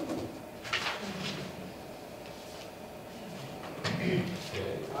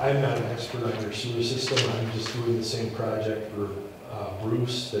 I'm not an expert on your sewer system, I'm just doing the same project for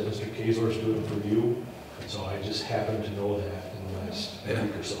Bruce that Mr. Kazor's doing for you, and so I just happen to know that in the last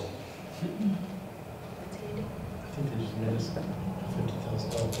week or so. That's handy. I think they just made us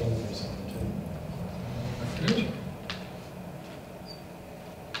 $50,000 payment or something too. Okay.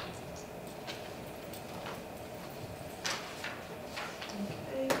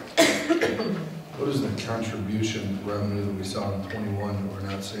 What is the contribution revenue that we saw in 21 that we're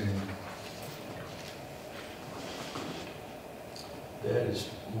not seeing? That is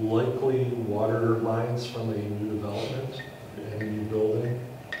likely water lines from a new development, a new building.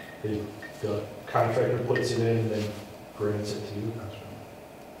 The contractor puts it in and then grants it to you.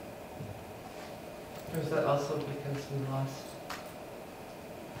 Or is that also because we lost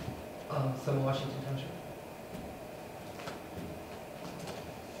some of Washington Township?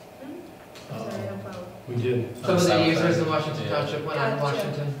 Sorry, I don't follow. We did. Some of the users in Washington Yeah. Township went on Gotcha.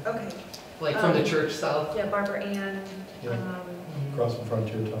 Washington, Okay, like from the church south. yeah, Barbara Ann, Yeah. um, Across from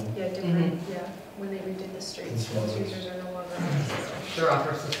Frontier Town. yeah, different, yeah, when they redid the streets, And those smaller. users are no longer on the system. They're off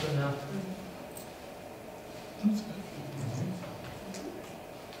our system now. Mhm.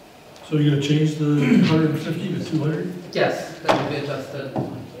 So you're gonna change the 150 to 200? Yes, that would be adjusted.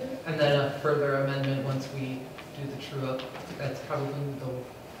 And then a further amendment once we do the true up. That's probably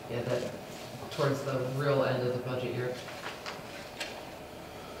the, yeah, that, towards the real end of the budget year.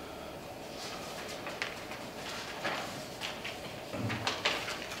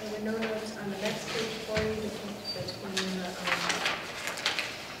 There were no notes on the next page for you between the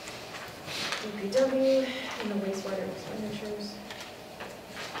DPW and the wastewater expenditures.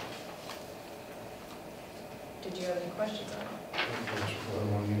 Did you have any questions on it?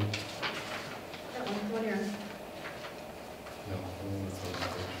 That one here.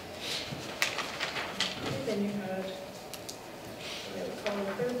 Then you had, what I would call the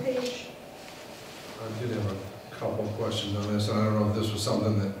third page. I did have a couple of questions on this, and I don't know if this was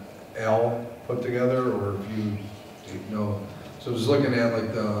something that Al put together, or if you know. So I was looking at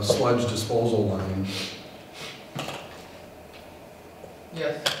like the sludge disposal line.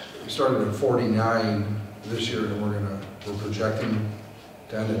 Yes. We started at 49 this year, and we're projecting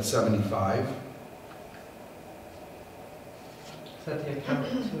to end at 75. Is that the account,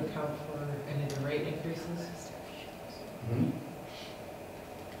 to account for any of the rate increases?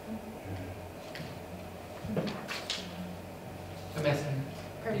 I'm asking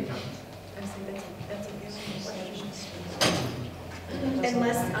the Pardon? accountants. I see, that's a good question.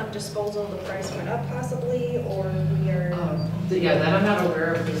 Unless disposal, the price went up possibly, or we are, Yeah, that I'm not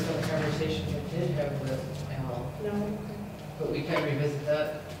aware of based on the conversations I did have with Al, no? but we can revisit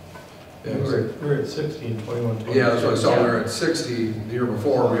that. Yeah, We were at 60 in 21, 22. yeah, that's what I saw, we were at 60 the year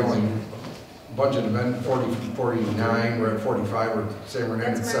before, we only budgeted event 49, we're at 45, we're saying we're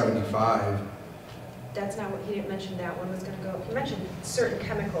at That's right. 75. That's not what, he didn't mention that one was gonna go, he mentioned certain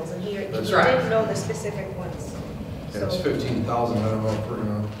chemicals, and he That's didn't right. know the specific ones. Yeah, it's So, 15,000, I don't know if we're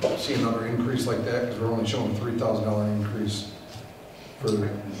gonna see another increase like that, because we're only showing $3,000 increase for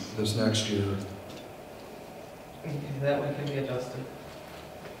this next year. Okay, that one can be adjusted.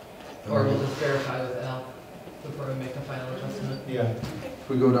 Or we'll just verify with Al before we make a final adjustment. Yeah, If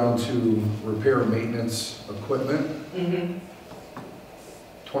we go down to repair and maintenance equipment, Mm-hmm.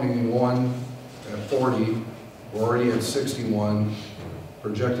 21 at 40, we're already at 61,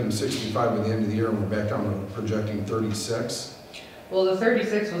 projecting 65 by the end of the year, and we're back down to projecting 36. Well, the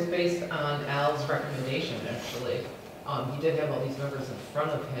 36 was based on Al's recommendation, actually. He did have all these numbers in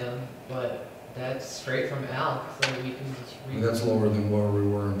front of him, but that's straight from Al, so we can just I read. mean, that's lower than where we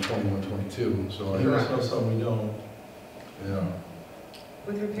were in 21, 22, so there's no something we don't. yeah.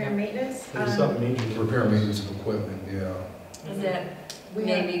 with repair and maintenance, There's something needed. Repair and maintenance of equipment, yeah. Is that we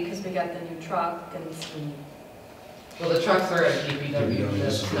have, maybe because we got the new truck and some, Well, the trucks are at DPW,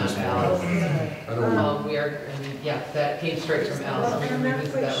 that's not Al's. I don't know. We are, and yeah, that came straight from Al, so we well, can I'm not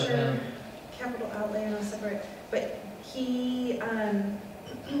revisit quite that with sure, him. capital outlay on a separate, but he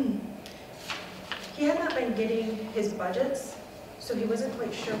had not been getting his budgets, so he wasn't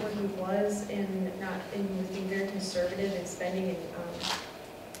quite sure where he was in was being very conservative in spending and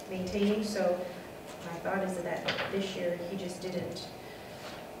maintaining, so my thought is that this year he just didn't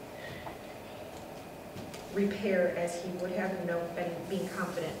repair as he would have, being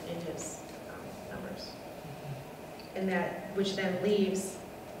confident in his numbers. And that, which then leaves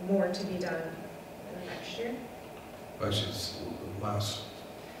more to be done in the next year. Actually, it's less.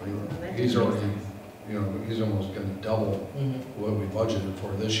 I mean, Well, that he's makes already, sense. he's almost gonna double Mhm. what we budgeted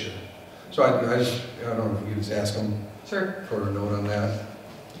for this year. So I don't know if we could just ask him Sure. for a note on that.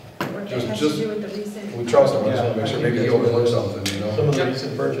 Or Just- that has to just- do with the recent. We trust him, I just Yeah, wanna make I sure think maybe he that's what overlooked it is. something, you Some know? of the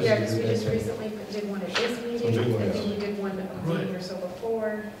recent purchases. Yeah, because we we just did. recently did one at his Some meeting, big I ones. think we did one a meeting or so before.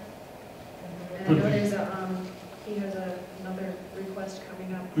 And I Could know be. there's he has another request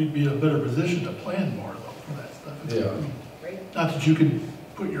coming up, We'd be in a better position to plan more though for that stuff. Yeah. right? Not that you can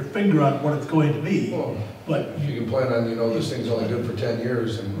put your finger on what it's going to be, Well, but if you can plan on, this thing's only good for 10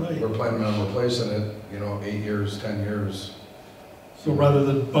 years, and Right. we're planning on replacing it, 8 years, 10 years. so rather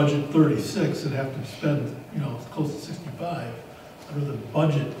than budget 36 and have to spend, close to 65, I'd rather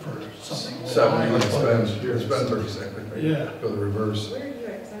budget for something. more. 70, it's been 36, right? Yeah. Go the reverse. Where are you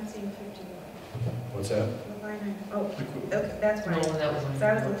at? 'Cause I'm seeing 51. What's that? What line item? Oh, okay, that's No, right. that was So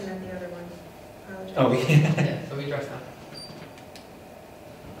I was on. looking at the other one. Apologize. Oh, yeah. Yeah, so we addressed that.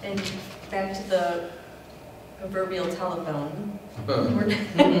 and back to the proverbial telephone.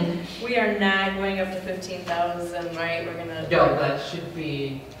 Mhm. We are not going up to 15,000, right? We're gonna. No, that should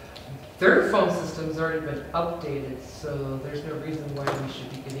be, their phone system's already been updated, so there's no reason why we should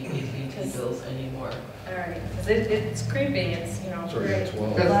be getting AT&T bills anymore. All right, because it's creeping, it's, It's already at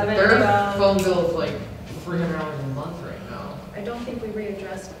 12. Because 11, their 12. phone bill is like $300 a month right now. I don't think we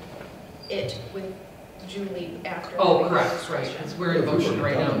readdressed it with Julie after. Oh, the correct, right, registration. because we're in motion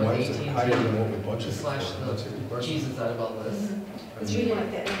right now with Why is it higher AT&T than what we to budgeted? slash That's a good the question. Jesus out of all this. Mhm. But Julie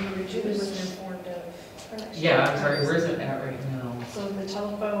didn't get that number, Julie wasn't informed of. Yeah, I'm sorry, where's it at right now? So the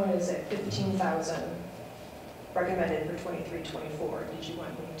telephone is at 15,000 recommended for 23-24. Did you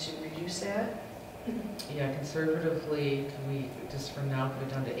want me to reduce that? Yeah, conservatively, can we just for now put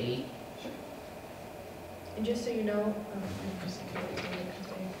it down to 8? And just so you know, I'm just looking at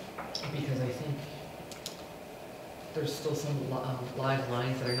the Because I think there's still some live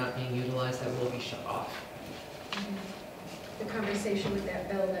lines that are not being utilized that will be shut off. the conversation with that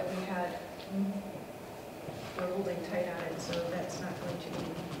bill that we had, we're holding tight on it, so that's not going to be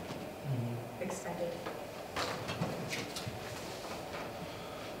expended.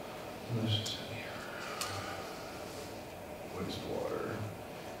 Let's just see here. Wastewater.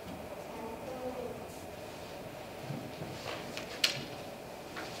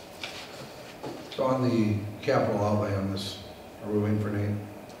 So on the capital outlay on this, are we waiting for Nate?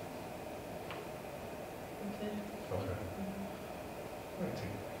 Okay. Okay. I'm gonna take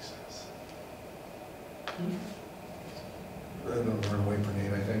a recess. We're gonna wait for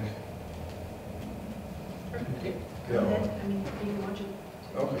Nate, I think. Okay. Go ahead, I mean, you can watch it.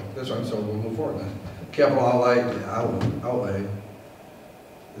 Okay, that's right, so we'll move forward then. Capital outlay,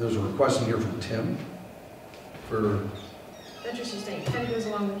 there's a request in here from Tim for, That's what she's saying, kind of goes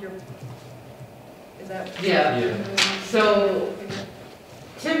along with your, is that? Yeah. So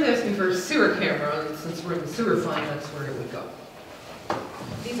Tim's asking for a sewer camera, and since we're in the sewer fund, that's where it would go.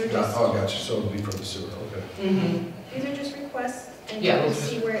 These are just, oh, gotcha, so it'll be from the sewer, okay. Mm-hmm. these are just requests, and you Yeah, can those are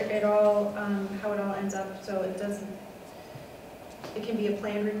see where it all, how it all ends up, so it doesn't, it can be a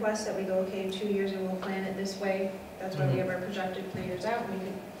planned request that we go, okay, in 2 years and we'll plan it this way. That's why we have our projected 3 years out, we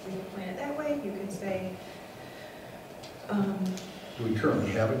could plan it that way, you could say, Do we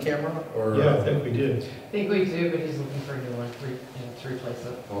currently have a camera, or? Yeah, I think we did. I think we do, but he's looking for a new one to replace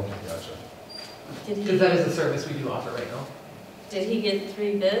it. Okay, gotcha. Did Because he, that is a service we do offer right now. did he get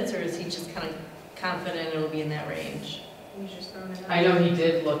 3 bids, or is he just kind of confident it'll be in that range? he's just throwing it out. I know he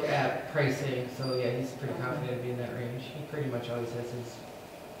did look at pricing, so yeah, he's pretty confident it'd be in that range. He pretty much always has his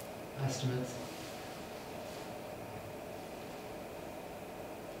estimates.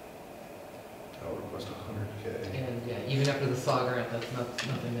 I'll request 100K. And yeah, even after the SAW grant, that's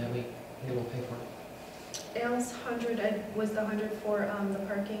nothing that they will pay for. Al's 100, was the 100 for the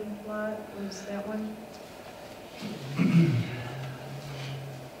parking lot, was that one?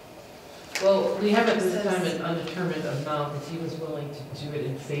 Well, we have at this time an undetermined amount, because he was willing to do it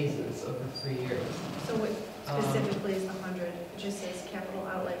in phases over 3 years. So what specifically is the 100? It just says capital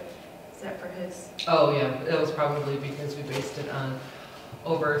outlay, is that for his? Oh, yeah, that was probably because we based it on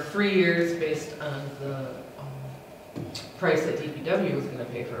over 3 years, based on the price that DPW was gonna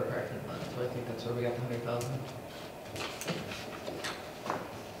pay for a parking lot. So I think that's where we got the 100,000.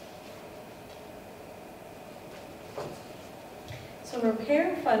 So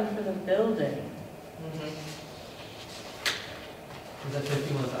repair fund for the building, Is that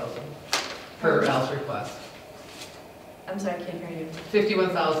 51,000 per Al's request? I'm sorry, I can't hear you.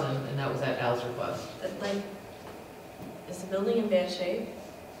 51,000, and that was at Al's request. Like, is the building in bad shape?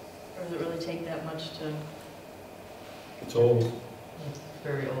 Or does it really take that much to? It's old. It's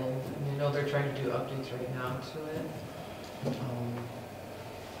very old. I mean, I know they're trying to do updates right now to it.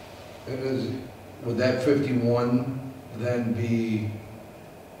 It is, would that 51 then be,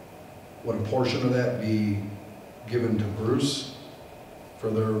 would a portion of that be given to Bruce for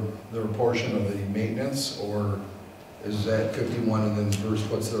their portion of the maintenance, or is that 51 and then Bruce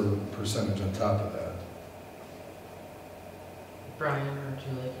puts their percentage on top of that? Brian or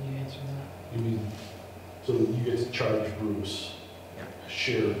Julie, can you answer that? You mean, so that you get to charge Bruce Yeah.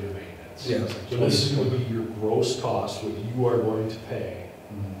 share of your maintenance? Yes. So this is going to be your gross cost, what you are going to pay.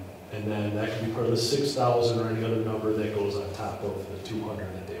 Mhm. And then that can be part of the 6,000 or any other number that goes on top of the 200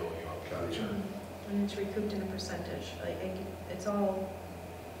 that they owe you. Gotcha. And it's recouped in a percentage, like, it's all.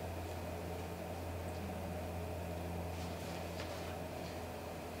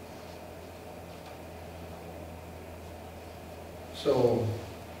 So,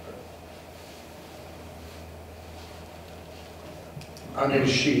 on his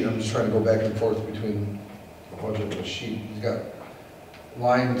sheet, I'm just trying to go back and forth between the budget and the sheet. He's got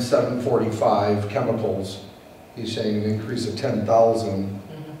line 745, chemicals. He's saying an increase of 10,000.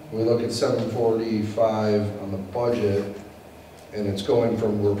 We look at 745 on the budget, and it's going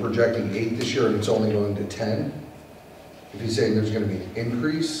from, we're projecting 8 this year, and it's only going to 10. If he's saying there's going to be an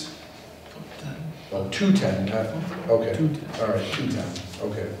increase, oh, 210, okay. 210. All right, 210,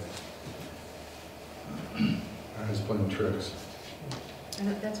 okay. I was playing tricks.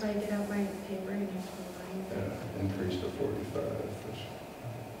 And that's why I get out my paper and have to line. Increase to 45.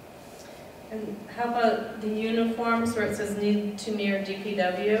 And how about the uniforms where it says need to mirror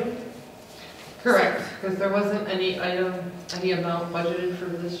DPW? Correct, because there wasn't any amount budgeted for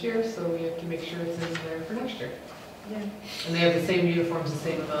this year, so we have to make sure it's in there for next year. Yeah. And they have the same uniforms, the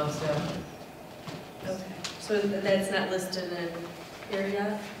same amount of staff. Okay. So that's not listed in here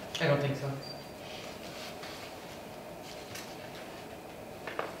yet? I don't think so.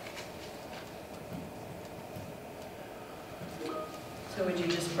 So would you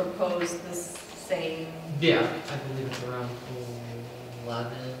just propose this same? Yeah, I believe it's around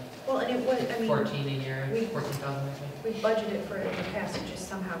 11, Well, and it was, I mean, 14 a year, we- 14,000 I think. we budgeted for it in the past, it just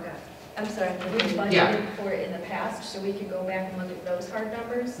somehow got, I'm sorry. we Yeah. budgeted for it in the past, so we could go back and look at those hard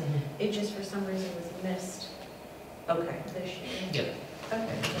numbers. Mhm. It just for some reason was missed Okay. this year. Yeah,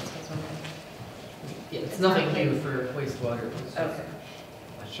 Okay, that's what's wondering. yeah, it's It's nothing not new like- for wastewater. It's just Okay.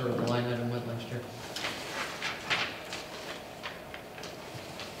 not sure what the line item went last year.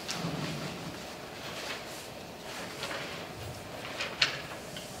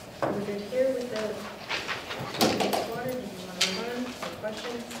 We're good here with the water, did you want to move on, or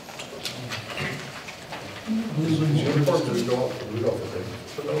questions? Uniforms just go out for Rudolph, I think.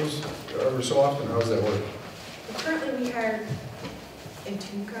 For those, every so often, how does that work? Currently, we hire In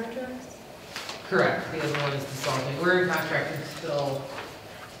 2 contracts? Correct, the other one is the salting. We're in contract until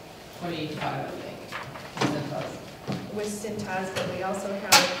 25, I think. Cintas. With Cintas, but we also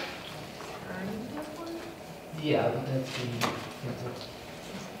have, one? Yeah, but that's the,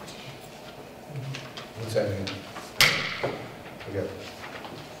 What's that mean? Okay.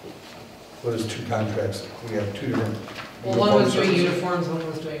 What is 2 contracts? We have 2 different. well, one was doing services? uniforms, one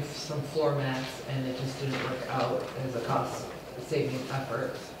was doing some floor mats, and it just didn't work out as a cost saving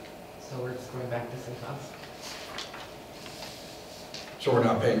effort. So we're just going back to Cintas. So we're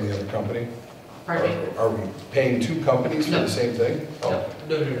not paying the other company? Pardon me? Are we paying 2 companies for No. the same thing? No, Oh,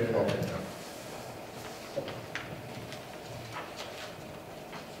 no, no, no, no, okay. no.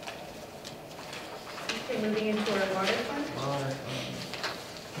 Okay, moving into our water fund. Water,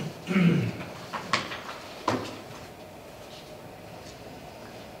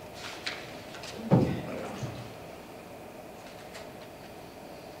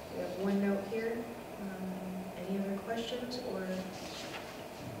 We have one note here. Any other questions or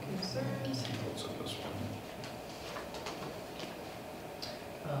concerns? What's in this one?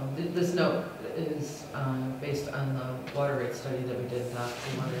 This note is based on the water rate study that we did, not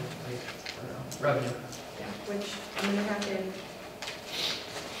the water rate revenue. Yeah, which I'm gonna have to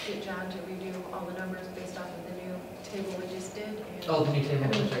get John to redo all the numbers based off of the new table we just did. And Oh, the new table,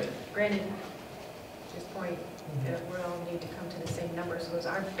 that's right. granted, to his point, that we all need to come to the same numbers, those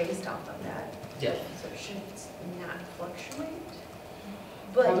are based off of that. Yeah. So it should not fluctuate.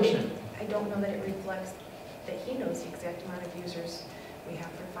 Probably But shouldn't. I don't know that it reflects that he knows the exact amount of users we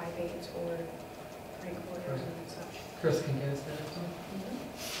have for 5/8 or 3/4 and such. Chris can get us that info.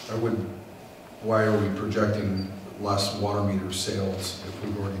 I would, why are we projecting less water meter sales if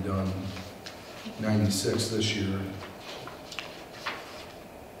we've already done 96 this year?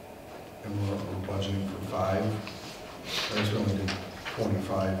 And we're budgeting for 5. I guess we only did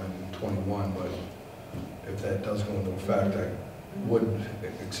 25 and 21, but if that does go into effect, I would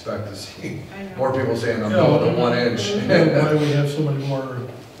expect to see I know. more people saying, I'm Yeah. going to 1 inch. Why we have so many more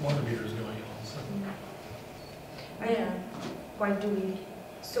water meters going on, so. Why do we,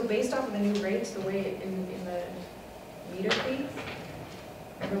 so based off of the new rates, the way in the meter fee,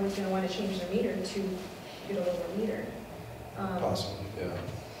 everyone's gonna wanna change their meter to get a lower meter. Possibly, yeah.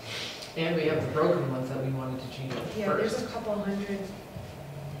 And we have the broken ones that we wanted to change Yeah, first. there's a couple hundred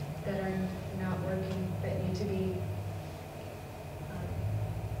that are not working, that need to be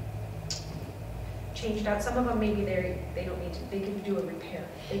changed out. Some of them, maybe they don't need to, they could do a repair.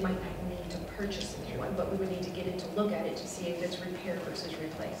 They might not need to purchase a new one, but we would need to get in to look at it to see if it's repair versus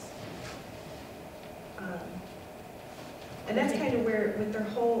replace. And that's kind of where, with their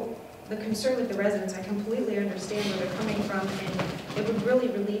whole, the concern with the residents, I completely understand where they're coming from, and it would really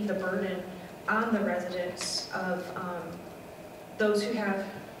relieve the burden on the residents of those who have,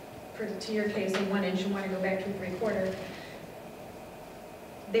 to your case, a 1 inch and want to go back to a 3/4.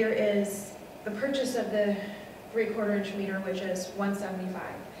 There is the purchase of the 3/4 inch meter, which is $175,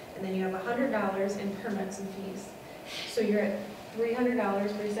 and then you have $100 in permits and fees. So you're at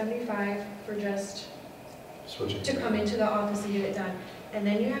 $300, $375 for just Switching. to come into the office and get it done. And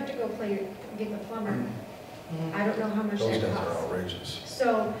then you have to go get the plumber. I don't know how much Those that guys are costs. outrageous.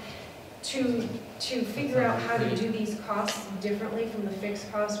 So to figure out how to do these costs differently from the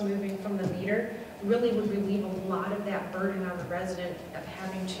fixed cost moving from the meter really would relieve a lot of that burden on the resident of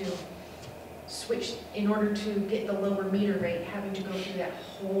having to switch, in order to get the lower meter rate, having to go through that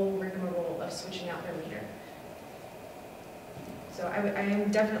whole rigmarole of switching out their meter. So I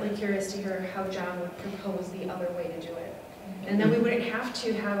am definitely curious to hear how John would propose the other way to do it. And then we wouldn't have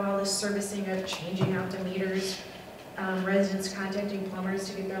to have all this servicing of changing out the meters, residents contacting plumbers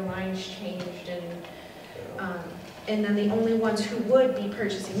to get their lines changed, and then the only ones who would be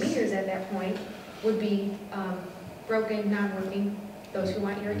purchasing meters at that point would be broken, non-working, those who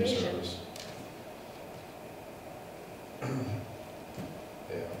want irrigation.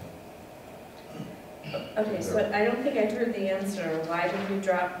 Okay, so I don't think I heard the answer. Why did we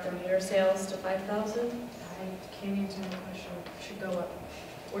drop the meter sales to 5,000? I can't answer that question. It should go up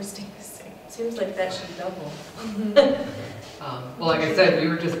or stay the same. Seems like that should double. Well, like I said, we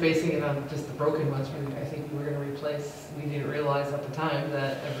were just basing it on just the broken ones. I think we were gonna replace, we didn't realize at the time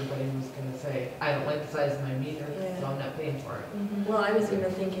that everybody was gonna say, I don't like the size of my meter, so I'm not paying for it. Well, I was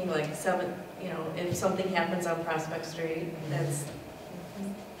even thinking like if something happens on Prospect Street, that's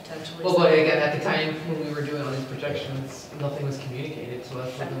potentially. Well, but again, at the time when we were doing all these projections, nothing was communicated to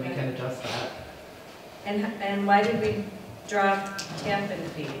us, so then we Okay. can adjust that. And why did we drop tap-in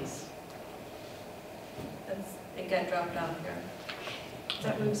fees? It got dropped off here. Does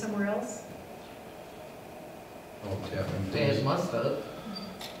that move somewhere else? Oh, yeah. They must have.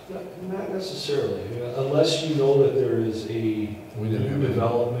 Not necessarily, unless you know that there is a We didn't have new any.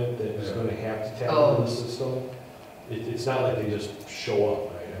 development that is Yeah. gonna have to tap Oh. into the system. It's not like they just show up,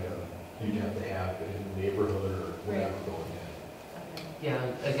 right? You'd have to have it in the neighborhood or whatever going in. Yeah,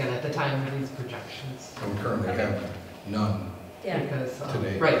 again, at the time of these projections. And we currently have none. Yeah. Because,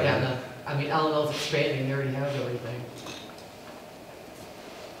 Today. right, yeah, no, I mean, Eleanor's expanding, they already have everything.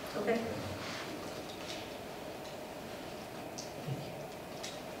 Okay.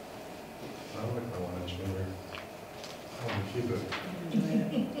 I like my one inch motor. I want to keep it.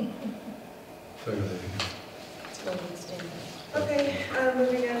 Figure Okay,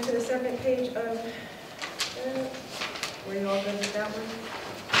 moving on to the second page of, were you all good with that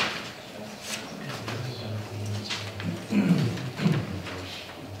one?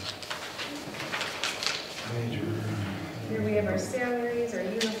 Major. Here we have our salaries, our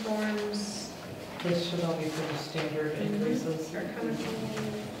uniforms, This should all be pretty standard increases. our chemical.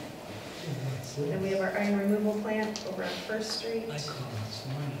 Then we have our iron removal plant over on First Street. I called this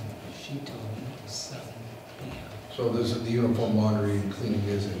morning, she told me it was 7 p.m. So this is the uniform laundry and cleaning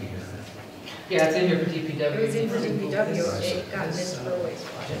is in here. Yeah, it's in here for It DPW. was in for DPW, it got missed for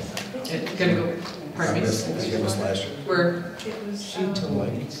wastewater. It's gonna go, pardon me, This gave us last year. we're, It was, She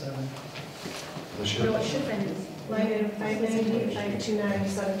told me 7. This no, year. it should have been, Line item 590, 529,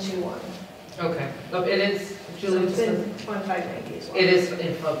 721. okay. Oh, it is, So Julie, it's in Fund 590 as well. it is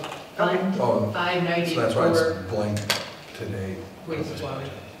in Fund Oh, 590 so that's why for it's blank today. wastewater.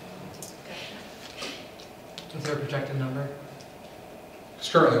 Is there a projected number? Because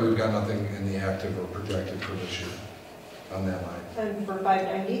currently, we've got nothing in the active or projected for this year on that line. And for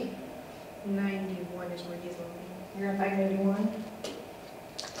 590, 91 is where he's looking. you're at 591?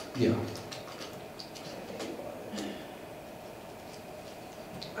 Yeah.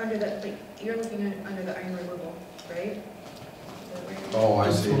 Under the, like, you're looking at, under the iron removal, right? Is that where you're- Oh,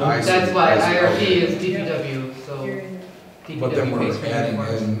 I see, I see. That's why I see, IRP okay. is DPW, so You're in, But then DPW we're pays for adding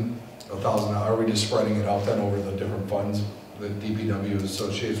uniforms. in $1,000, are we just spreading it out then over the different funds that DPW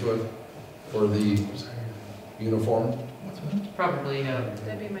associates with for the uniform? Probably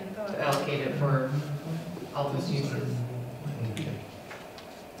that'd be my thought. allocate it for all those uses.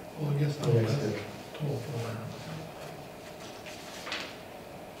 Well, I guess I'll Okay. pass it. Total for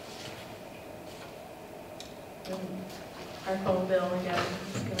Our phone bill again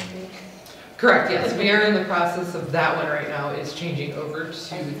is gonna be. Correct, yes, we are in the process of that one right now, is changing over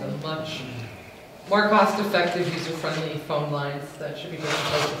to the much more cost-effective, user-friendly phone lines that should be taking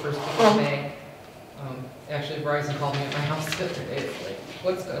place the first week of May. Actually, Verizon called me at my house yesterday, it's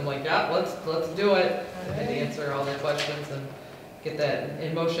like, I'm like, yeah, let's do it. I had to answer all their questions and get that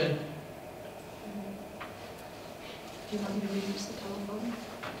in motion. Do you want me to reduce the telephone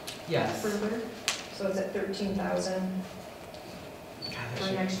Yes. further? So it's at 13,000 God, for that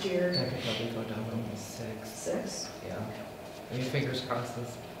should- next year, that could probably go down to almost 6. 6. Yeah. I mean, fingers crossed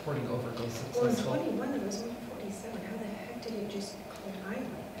this porting over goes Well, in successful. 21, there was only 47, how the heck did it just climb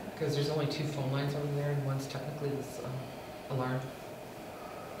like that? Because there's only 2 phone lines over there and one's technically this alarm.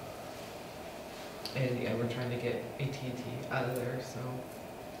 And yeah, we're trying to get AT&T out of there, so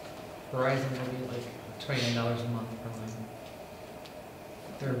Verizon will be like $29 a month per line.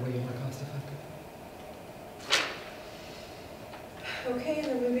 They're way more cost effective. Okay, and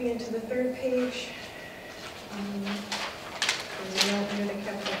then moving into the third page. There's a note under the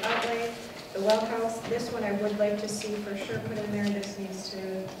capital outlay, the well house, this one I would like to see for sure put in there, this needs to,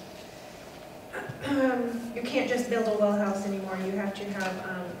 you can't just build a well house anymore, you have to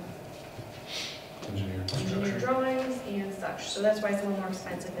have Engineer. engineer drawings and such, so that's why it's a little more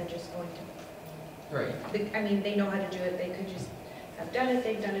expensive than just going to, Right. I mean, they know how to do it, they could just have done it,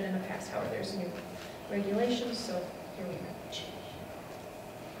 they've done it in the past, however, there's new regulations, so here we are.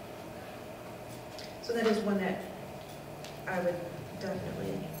 So that is one that I would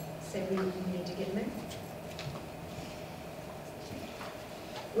definitely say we need to get in there.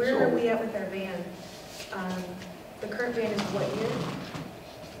 Where are we at with our van? The current van is what year?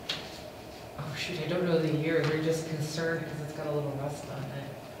 Oh shoot, I don't know the year. They're just concerned because it's got a little rust on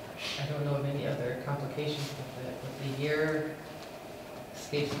it. I don't know of any other complications with it, but the year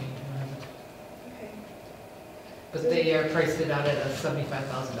escapes me. I don't have it. Okay. But they priced it out at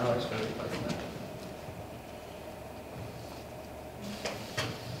 $75,000 for the replacement.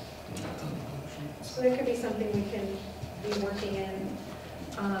 So that could be something we can be working in.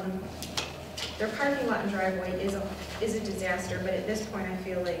 Their parking lot and driveway is a disaster, but at this point I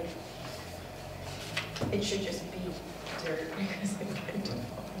feel like it should just be dirt because they kind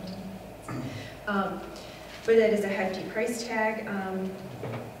of. But that is a hefty price tag.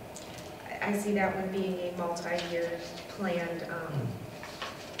 I see that one being a multi-year planned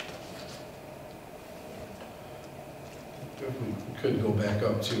if we could go back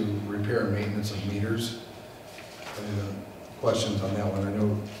up to repair and maintenance of meters. Any questions on that one? I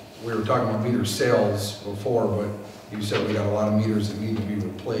know we were talking about meter sales before, but you said we got a lot of meters that need to be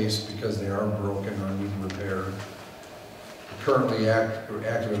replaced because they are broken or need repair. Currently active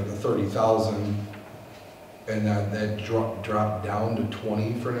at the 30,000, and that dropped down to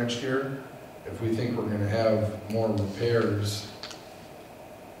 20 for next year. If we think we're gonna have more repairs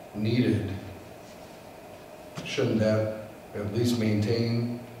needed, shouldn't that at least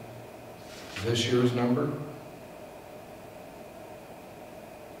maintain this year's number?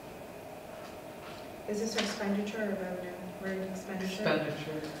 Is this expenditure or revenue? We're in expenditure?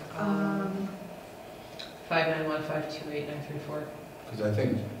 Expenditure. 591528934. Because I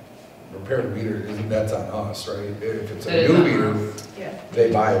think repair the meter, that's on us, right? If it's It a is new on meter, us. Yeah.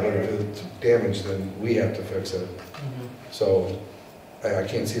 they buy it, but if it's damaged, then we have to fix it. So I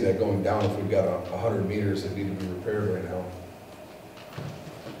can't see that going down if we've got 100 meters that need to be repaired right now.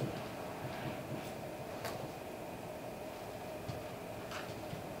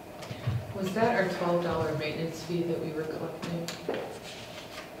 Was that our $12 maintenance fee that we were collecting?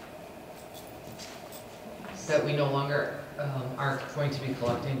 That we no longer are going to be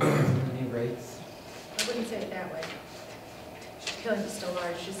collecting because of the new rates? I wouldn't say it that way. I feel like it's still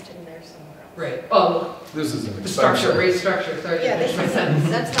large, just in there somewhere else. Right. Oh, This is an the expense. structure, rate structure, sorry, Yeah, to this finish my is, sentence.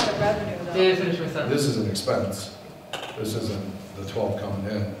 that's not a revenue though. Did finish my sentence. This is an expense. This isn't the 12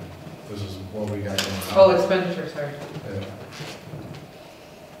 coming in. This is what we got going on. Oh, expenditure, sorry. Yeah.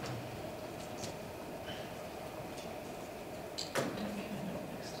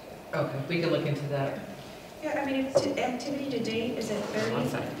 Okay, we can look into that. Yeah, I mean, if activity to date is at 30,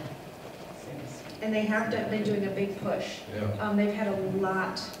 second. and they have been doing a big push. Yeah. They've had a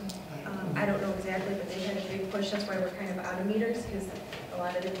lot, I don't know exactly, but they've had a big push. That's why we're kind of out of meters, because a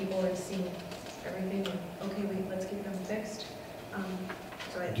lot of the people have seen everything, and, okay, wait, let's get them fixed.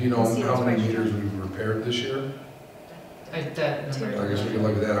 So I Do you know can see how that's many why- meters we've repaired this year? That I number. guess we can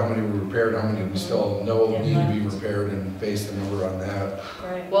look at that. How many we repaired, how many we still know need to be repaired, and base the number on that.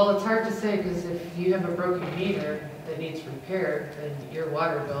 Right. Well, it's hard to say, because if you have a broken meter that needs repaired, then your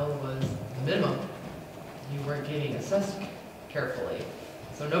water bill was minimum. You weren't getting assessed carefully,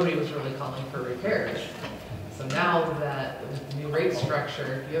 so nobody was really calling for repairs. So now that with the new rate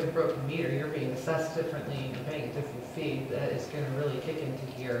structure, if you have a broken meter, you're being assessed differently, you're paying a different fee, that is gonna really kick into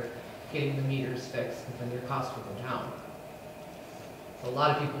gear, getting the meters fixed, because then your cost will go down. So a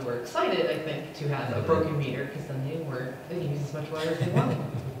lot of people were excited, I think, to have a broken meter, because then they can use as much water as they wanted,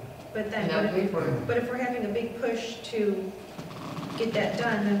 But and then, not pay for it. but if we're having a big push to get that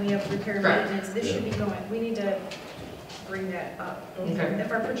done, then we have repair and Correct. maintenance. This should be going, we need to bring that up. Okay.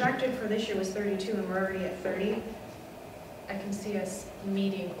 If our projected for this year was 32 and we're already at 30, I can see us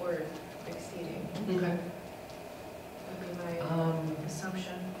meeting or exceeding. Okay. Would be my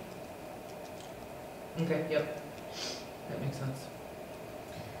assumption. Okay, yep, that makes sense.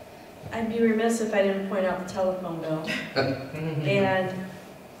 I'd be remiss if I didn't point out the telephone bill. And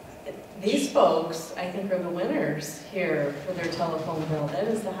these folks, I think, are the winners here for their telephone bill. That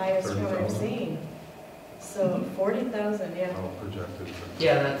is the highest one I've 30,000. seen. So 40,000, yeah. How projected.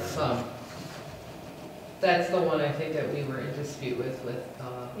 Yeah, that's the one I think that we were in dispute with,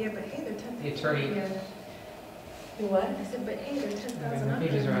 Yeah, but hey, they're 10,000. the attorney. Yeah. What? I said, but hey, they're 10,000 up.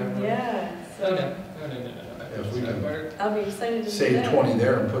 Pages are out of order. Yeah, Oh, no, so no. If we can I'll be excited to see save that. 20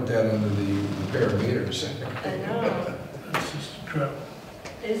 there and put that into the repair meters. I know. It's just incredible.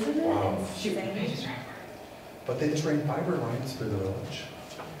 Isn't it? Wow. Shoot, Insane? pages are out of But they just ran fiber lines through the village.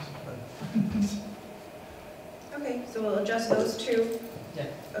 Okay, so we'll adjust those two Yeah.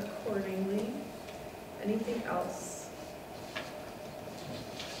 accordingly. Anything else?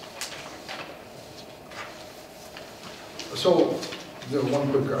 So, the one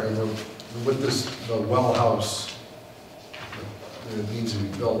quick, with this, the well house that needs to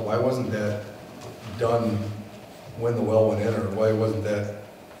be built, why wasn't that done when the well went in, or why wasn't that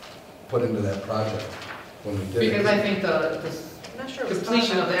put into that project when we did it? Because I think the I'm not sure. it was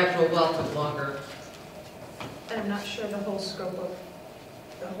completion thought of the actual well took longer. And I'm not sure the whole scope of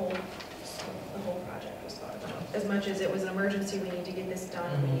the whole project was thought about. As much as it was an emergency, we need to get this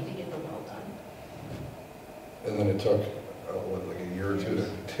done, we need to get the well done. And then it took, what, like a year or two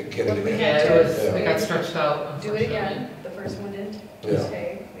to get it in? Yeah, it got stretched out. Do it again, the first one didn't. Yeah.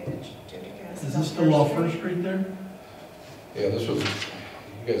 Okay, we did do it again. Is this still off First Street there? Yeah, this was,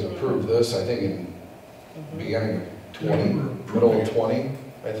 you guys approved this, I think, in beginning of 20, middle of 20,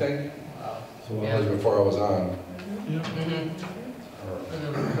 I think. So it was before I was on. Mhm. Yeah. Mhm. And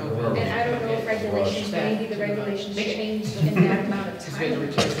then with COVID. And I don't know if regulations, maybe the regulations changed in that amount of Just had to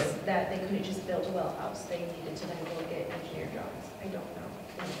recheck time it. that they couldn't just build a well house. They needed to then go get engineer drawings. I don't know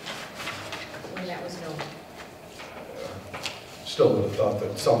when that was known. Still would have thought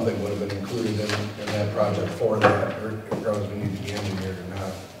that something would have been included in that project for that, or if roads would need to be engineered or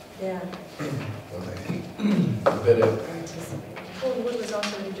not. Yeah. When they bid it. Well, wood was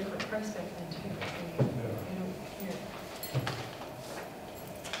also at a different price back then too.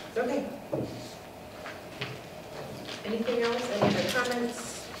 Yeah. Okay. Anything else? Any other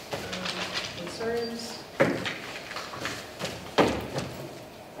comments, concerns? Okay.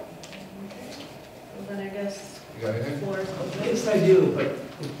 Well, then I guess You got the anything? floor is open. Yes, I do, but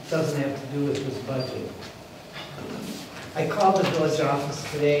it doesn't have to do with this budget. I called the village office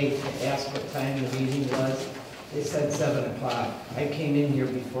today to ask what time the meeting was. They said 7 o'clock. I came in here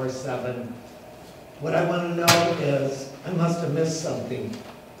before 7. What I want to know is, I must have missed something.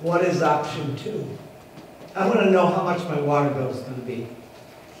 What is option 2? I want to know how much my water bill is going to be,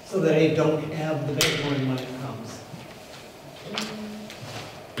 so that I don't have the big one when it comes.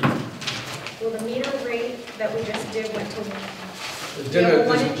 Well, the meter rate that we just did went to, It do you have a didn't-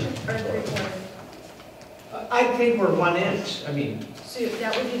 1 inch or 3/4? I think we're 1 inch. I mean, So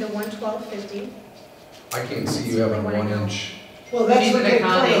that would be the 112.50. I can't see you having 1 inch. well, that's Even what they a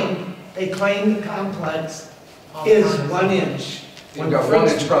condo. claim. They claim the complex All is condos. 1 inch. You've got 1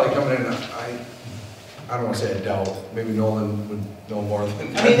 inch probably coming in, I don't want to say I doubt, maybe Nolan would know more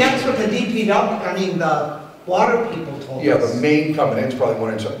than. I mean, that's what the DPW, I mean, the water people told us. Yeah, the main coming in is probably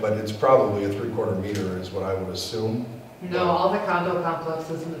 1 inch, but it's probably a 3/4 meter is what I would assume. No, all the condo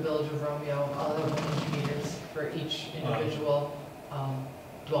complexes in the village of Romeo, all have 1 inch meters for each individual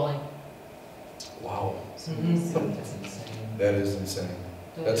dwelling. Wow, Mhm. that is insane.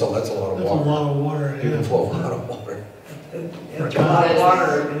 That's a lot of That's a water. lot of water, You can yeah. flow a lot of water. It's a lot of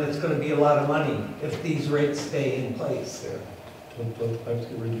water, and it's gonna be a lot of money if these rates stay in place. Yeah. Don't the pipes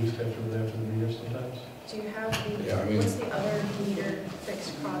get reduced after the year sometimes? Do you have the, Yeah, I mean- what's the other meter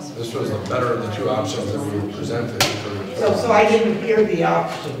fixed cost? This was the better of the two options that we presented. So I didn't hear the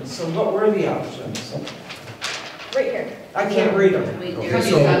options, so what were the options? Right here. I can't read them. Okay,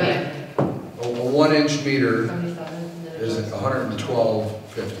 so a 1 inch meter 77, and then it is goes-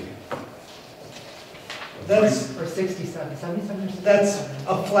 112.50. That's, Or 67, 77 or 67. that's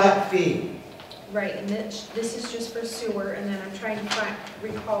a flat fee. Right, and this is just for sewer, and then I'm trying to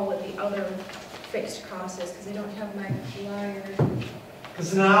recall what the other fixed cost is, because I don't have my flyer.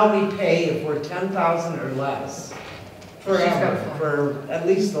 Because now we pay, if we're 10,000 or less, forever, for at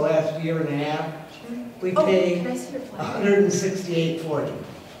least the last year and a half, we Oh, pay can I see your flyer? $168.40.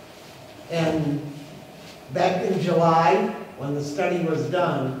 And back in July, when the study was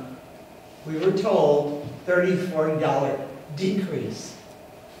done, we were told $30, $40 decrease.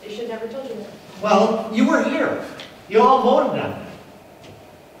 They should never told you that. Well, you were here. You all voted on it.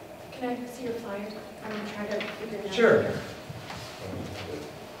 Can I see your flyer? I'm gonna try to figure it out. Sure.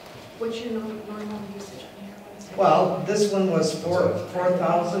 What's your normal usage on here? What is it? Well, this one was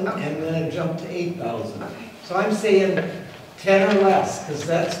 4,000, and then it jumped to 8,000. Okay. So I'm saying 10 or less, because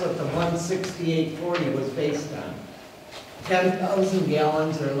that's what the 168.40 was based on. 10,000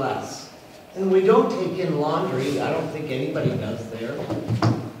 gallons or less. And we don't take in laundry, I don't think anybody does there.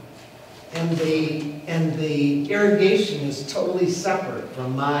 And the irrigation is totally separate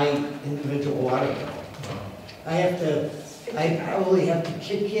from my individual water bill. I probably have to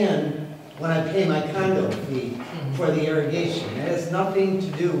kick in when I pay my condo fee for the irrigation. It has nothing to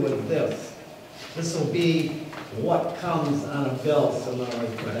do with this. This will be what comes on a bill similar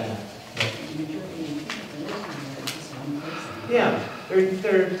to that. Yeah,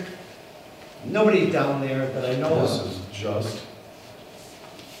 nobody down there that I know This of. is just,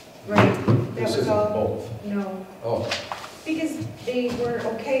 Right, that this was isn't all, both. no, Oh, because they were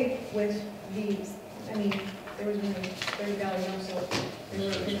okay with these, I mean, there was only $30 so they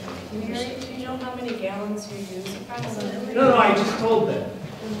were. Mary, do you know how many gallons you use approximately? No, I just told them.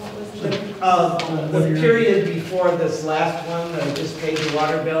 And what was The period before this last one, that I just paid the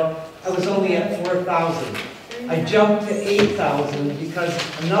water bill, I was only at 4,000. I jumped to 8,000 because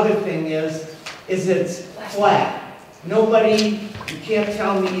another thing is it's flat. Nobody, you can't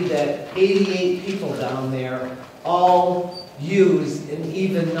tell me that 88 people down there all use an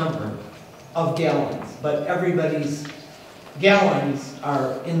even number of gallons, but everybody's gallons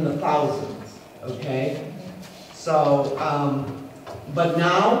are in the thousands, okay? So, but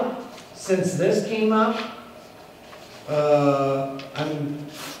now, since this came up,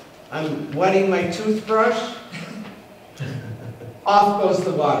 I'm wetting my toothbrush, off goes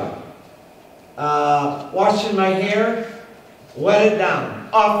the water. Washing my hair, wet it down,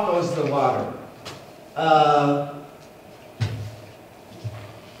 off goes the water.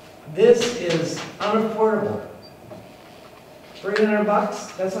 This is unaffordable.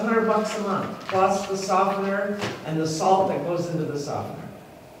 $300, that's $100 a month, plus the softener and the salt that goes into the softener.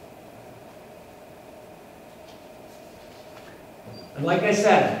 And like I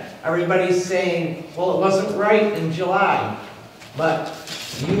said, everybody's saying, well, it wasn't right in July, but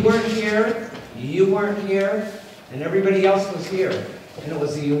you weren't here, and everybody else was here. And it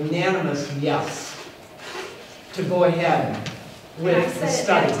was a unanimous yes to go ahead And I with the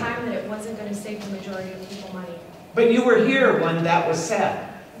said at that study. time that it wasn't gonna save the majority of people money. But you were here when that was said,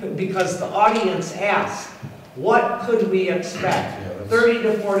 because the audience asked, what could we expect? Yeah, that's- $30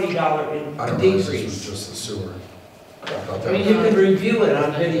 to $40 I don't know, this was decrease. just the sewer. I thought I that mean, was, you could review it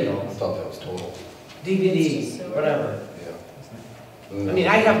on I video, thought that was total, DVD, whatever. yeah. I mean,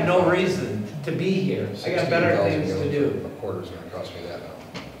 I have no reason to be here. I got better things to do. A quarter's gonna cost me that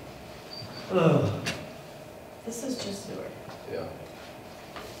now. Ugh. This is just sewer. Yeah.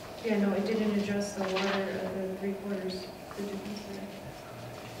 Yeah, no, it didn't adjust the water, the 3/4, the difference there.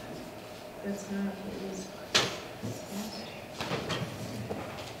 That's not, it was.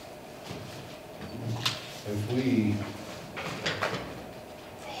 If we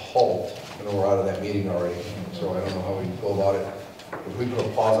halt, I know we're out of that meeting already, so I don't know how we go about it. If we put a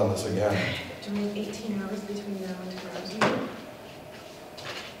pause on this again, Do we have 18 hours between now and tomorrow's?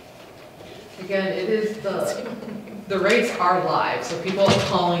 Again, it is the rates are live, so people are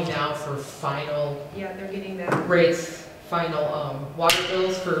calling now for final Yeah, they're getting that. rates, final, water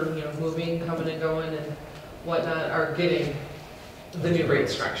bills for, moving, coming and going and whatnot are getting the new rate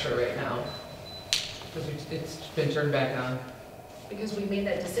structure right now. Because it's been turned back on. Because we made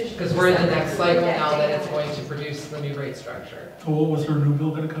that decision. Because we're in the next cycle That now that day it's on. going to produce the new rate structure. So what was her new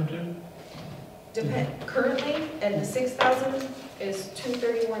bill gonna come to? Currently, at the 6,000 is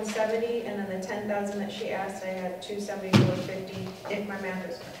 231.70, and then the 10,000 that she asked, I had 274.50, if my math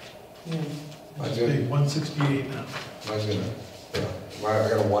is correct. It's big, 168 now. mine's gonna, yeah, I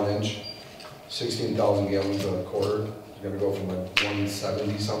got a 1-inch, 16,000 gallons a quarter. It's gonna go from like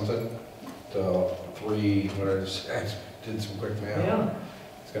 170 something to 3, what I just did some quick math. Yeah,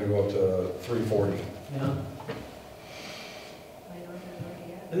 It's gonna go up to 340. yeah. I know there's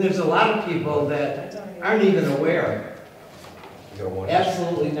already at. And there's a lot of people that That's already at. aren't even aware, You got a 1-inch.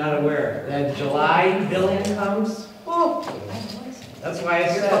 absolutely not aware, that July billing comes, oh, that's why I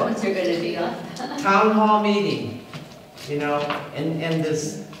Your said, phones are gonna be on. town hall meeting, and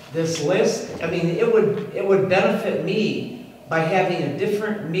this list, I mean, it would benefit me by having a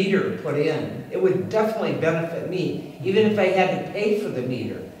different meter put in. It would definitely benefit me, even if I had to pay for the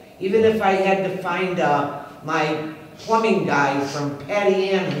meter, even if I had to find my plumbing guy from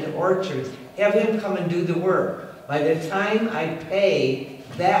Patty Ann in the Orchards, have him come and do the work. By the time I pay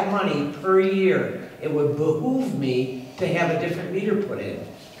that money per year, it would behoove me to have a different meter put in.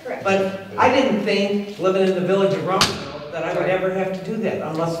 Correct. But I didn't think, living in the village of Romeo, that I would ever have to do that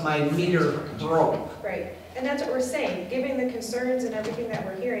unless my meter broke. Right, and that's what we're saying, given the concerns and everything that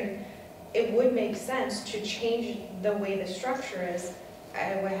we're hearing, it would make sense to change the way the structure is.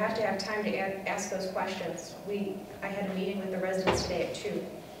 I would have to have time to ask those questions. I had a meeting with the residents today at 2.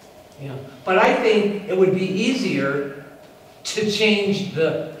 Yeah. But I think it would be easier to change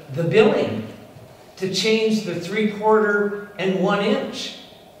the billing, to change the 3/4 and 1 inch.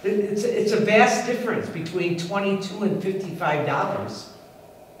 It's a vast difference between $22 and $55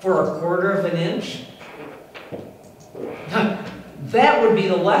 for a 1/4 of an inch. That would be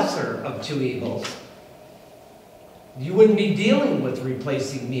the lesser of two evils. You wouldn't be dealing with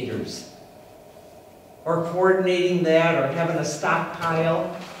replacing meters, or coordinating that, or having a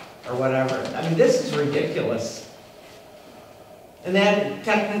stockpile, or whatever. I mean, this is ridiculous. And that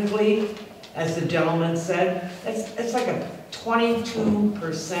technically, as the gentleman said, it's like a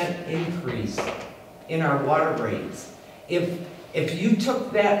 22% increase in our water rates. If you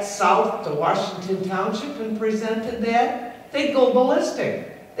took that south to Washington Township and presented that, they'd go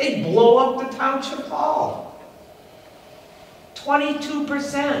ballistic. They'd blow up the township hall.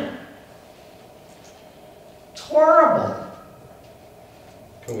 22%. It's horrible.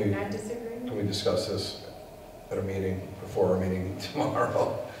 Not disagreeing? Can we discuss this at a meeting, before our meeting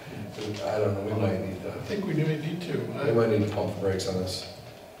tomorrow? I don't know, we might need I think we need to. we might need to pump the brakes on this.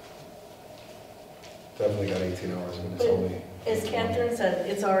 Definitely got 18 hours, I mean, it's But only. As Catherine said,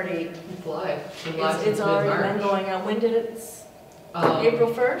 it's already, It's live. It's been live it's since already been mid-March. going on. When did it,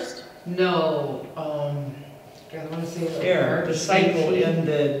 April 1st? No, God, I want to say like Here, March the cycle 18th,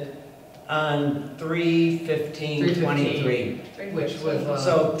 ended on 3/15/23. which was,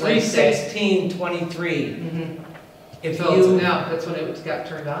 So Wednesday. 3/16/23. Mhm. If So it's you, now, that's when it got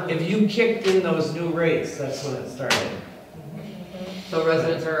turned on. if you kicked in those new rates, that's when it started. So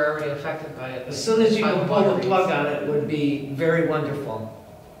residents are already affected by it. As soon as you By can pull water the rates. plug on it would be very wonderful.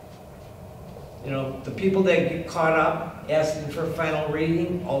 You know, the people that get caught up asking for final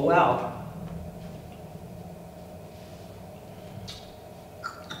reading, oh well.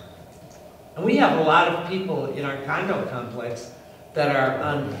 And we have a lot of people in our condo complex that are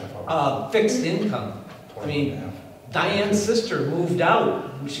on fixed income. I mean, Diane's sister moved out.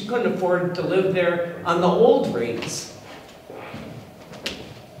 She couldn't afford to live there on the old rates.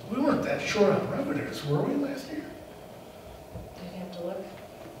 We weren't that short on revenues, were we, last year? I'd have to look.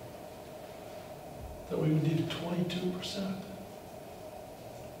 That we would need 22%. I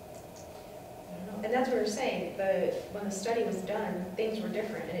don't know. And that's what we're saying, when the study was done, things were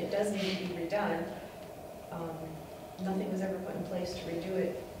different, and it does need to be redone. Nothing was ever put in place to redo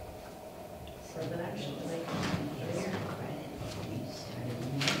it for the next, year.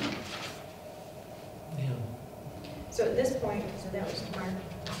 Yeah. So at this point, so that was March.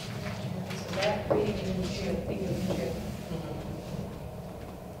 So that reading is in June, I think it was in June.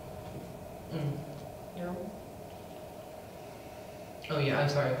 No? Oh, yeah, I'm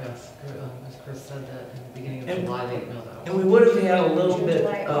sorry, yes. As Chris said that in the beginning of And- July, they mailed out. And we would have had a little June, bit,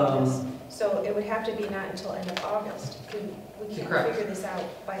 July, August. So it would have to be not until end of August. We can't Correct. figure this out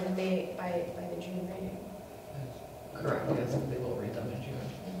by the June reading. Correct, yes, they will read them in June.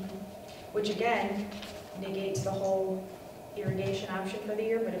 Which again negates the whole irrigation option for the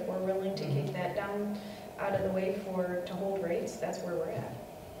year, but if we're willing to kick that down out of the way to hold rates, that's where we're at.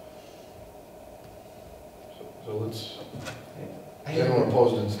 So let's, I is anyone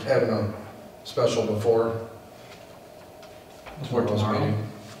opposed to having a special before tomorrow's meeting?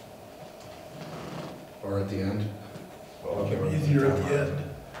 Or at the end? Easier at the end.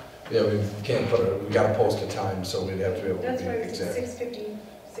 Yeah, we can't put it, we gotta post a time, so we'd have to be able to That's be why it's exact. 6:50,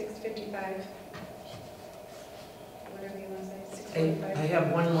 6:55. Whatever you want to say, I 6:45.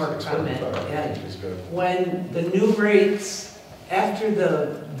 have one more comment. 6:45, I And think is good. when the new rates, after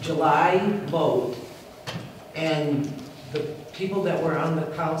the July vote, and the people that were on the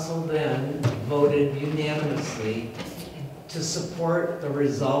council then voted unanimously to support the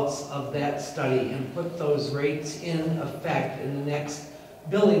results of that study and put those rates in effect in the next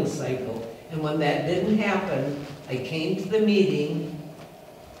billing cycle. And when that didn't happen, I came to the meeting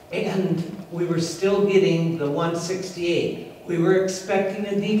and we were still getting the 168. We were expecting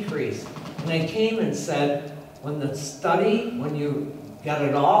a decrease. And I came and said, when you got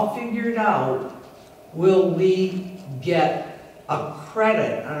it all figured out, will we get a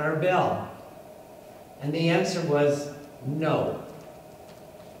credit on our bill? And the answer was no.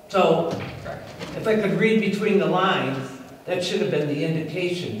 So, if I could read between the lines, that should have been the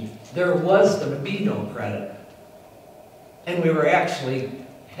indication. There was going to be no credit. And we were actually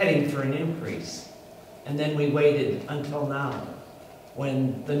heading for an increase. And then we waited until now,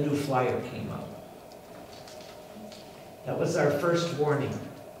 when the new flyer came out. That was our first warning.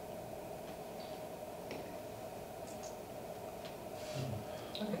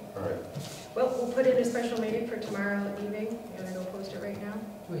 All right. Well, we'll put in a special meeting for tomorrow evening. You want to go post it right now?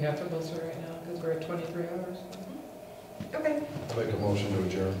 We have to post it right now because we're at 23 hours. Okay. I'll make a motion to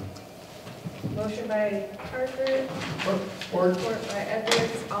adjourn. Motion by Parker, Or support by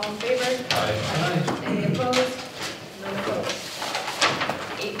Edwards. All in favor? Aye. Any opposed? None opposed.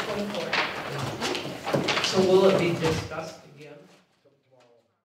 8:24. So will it be discussed again?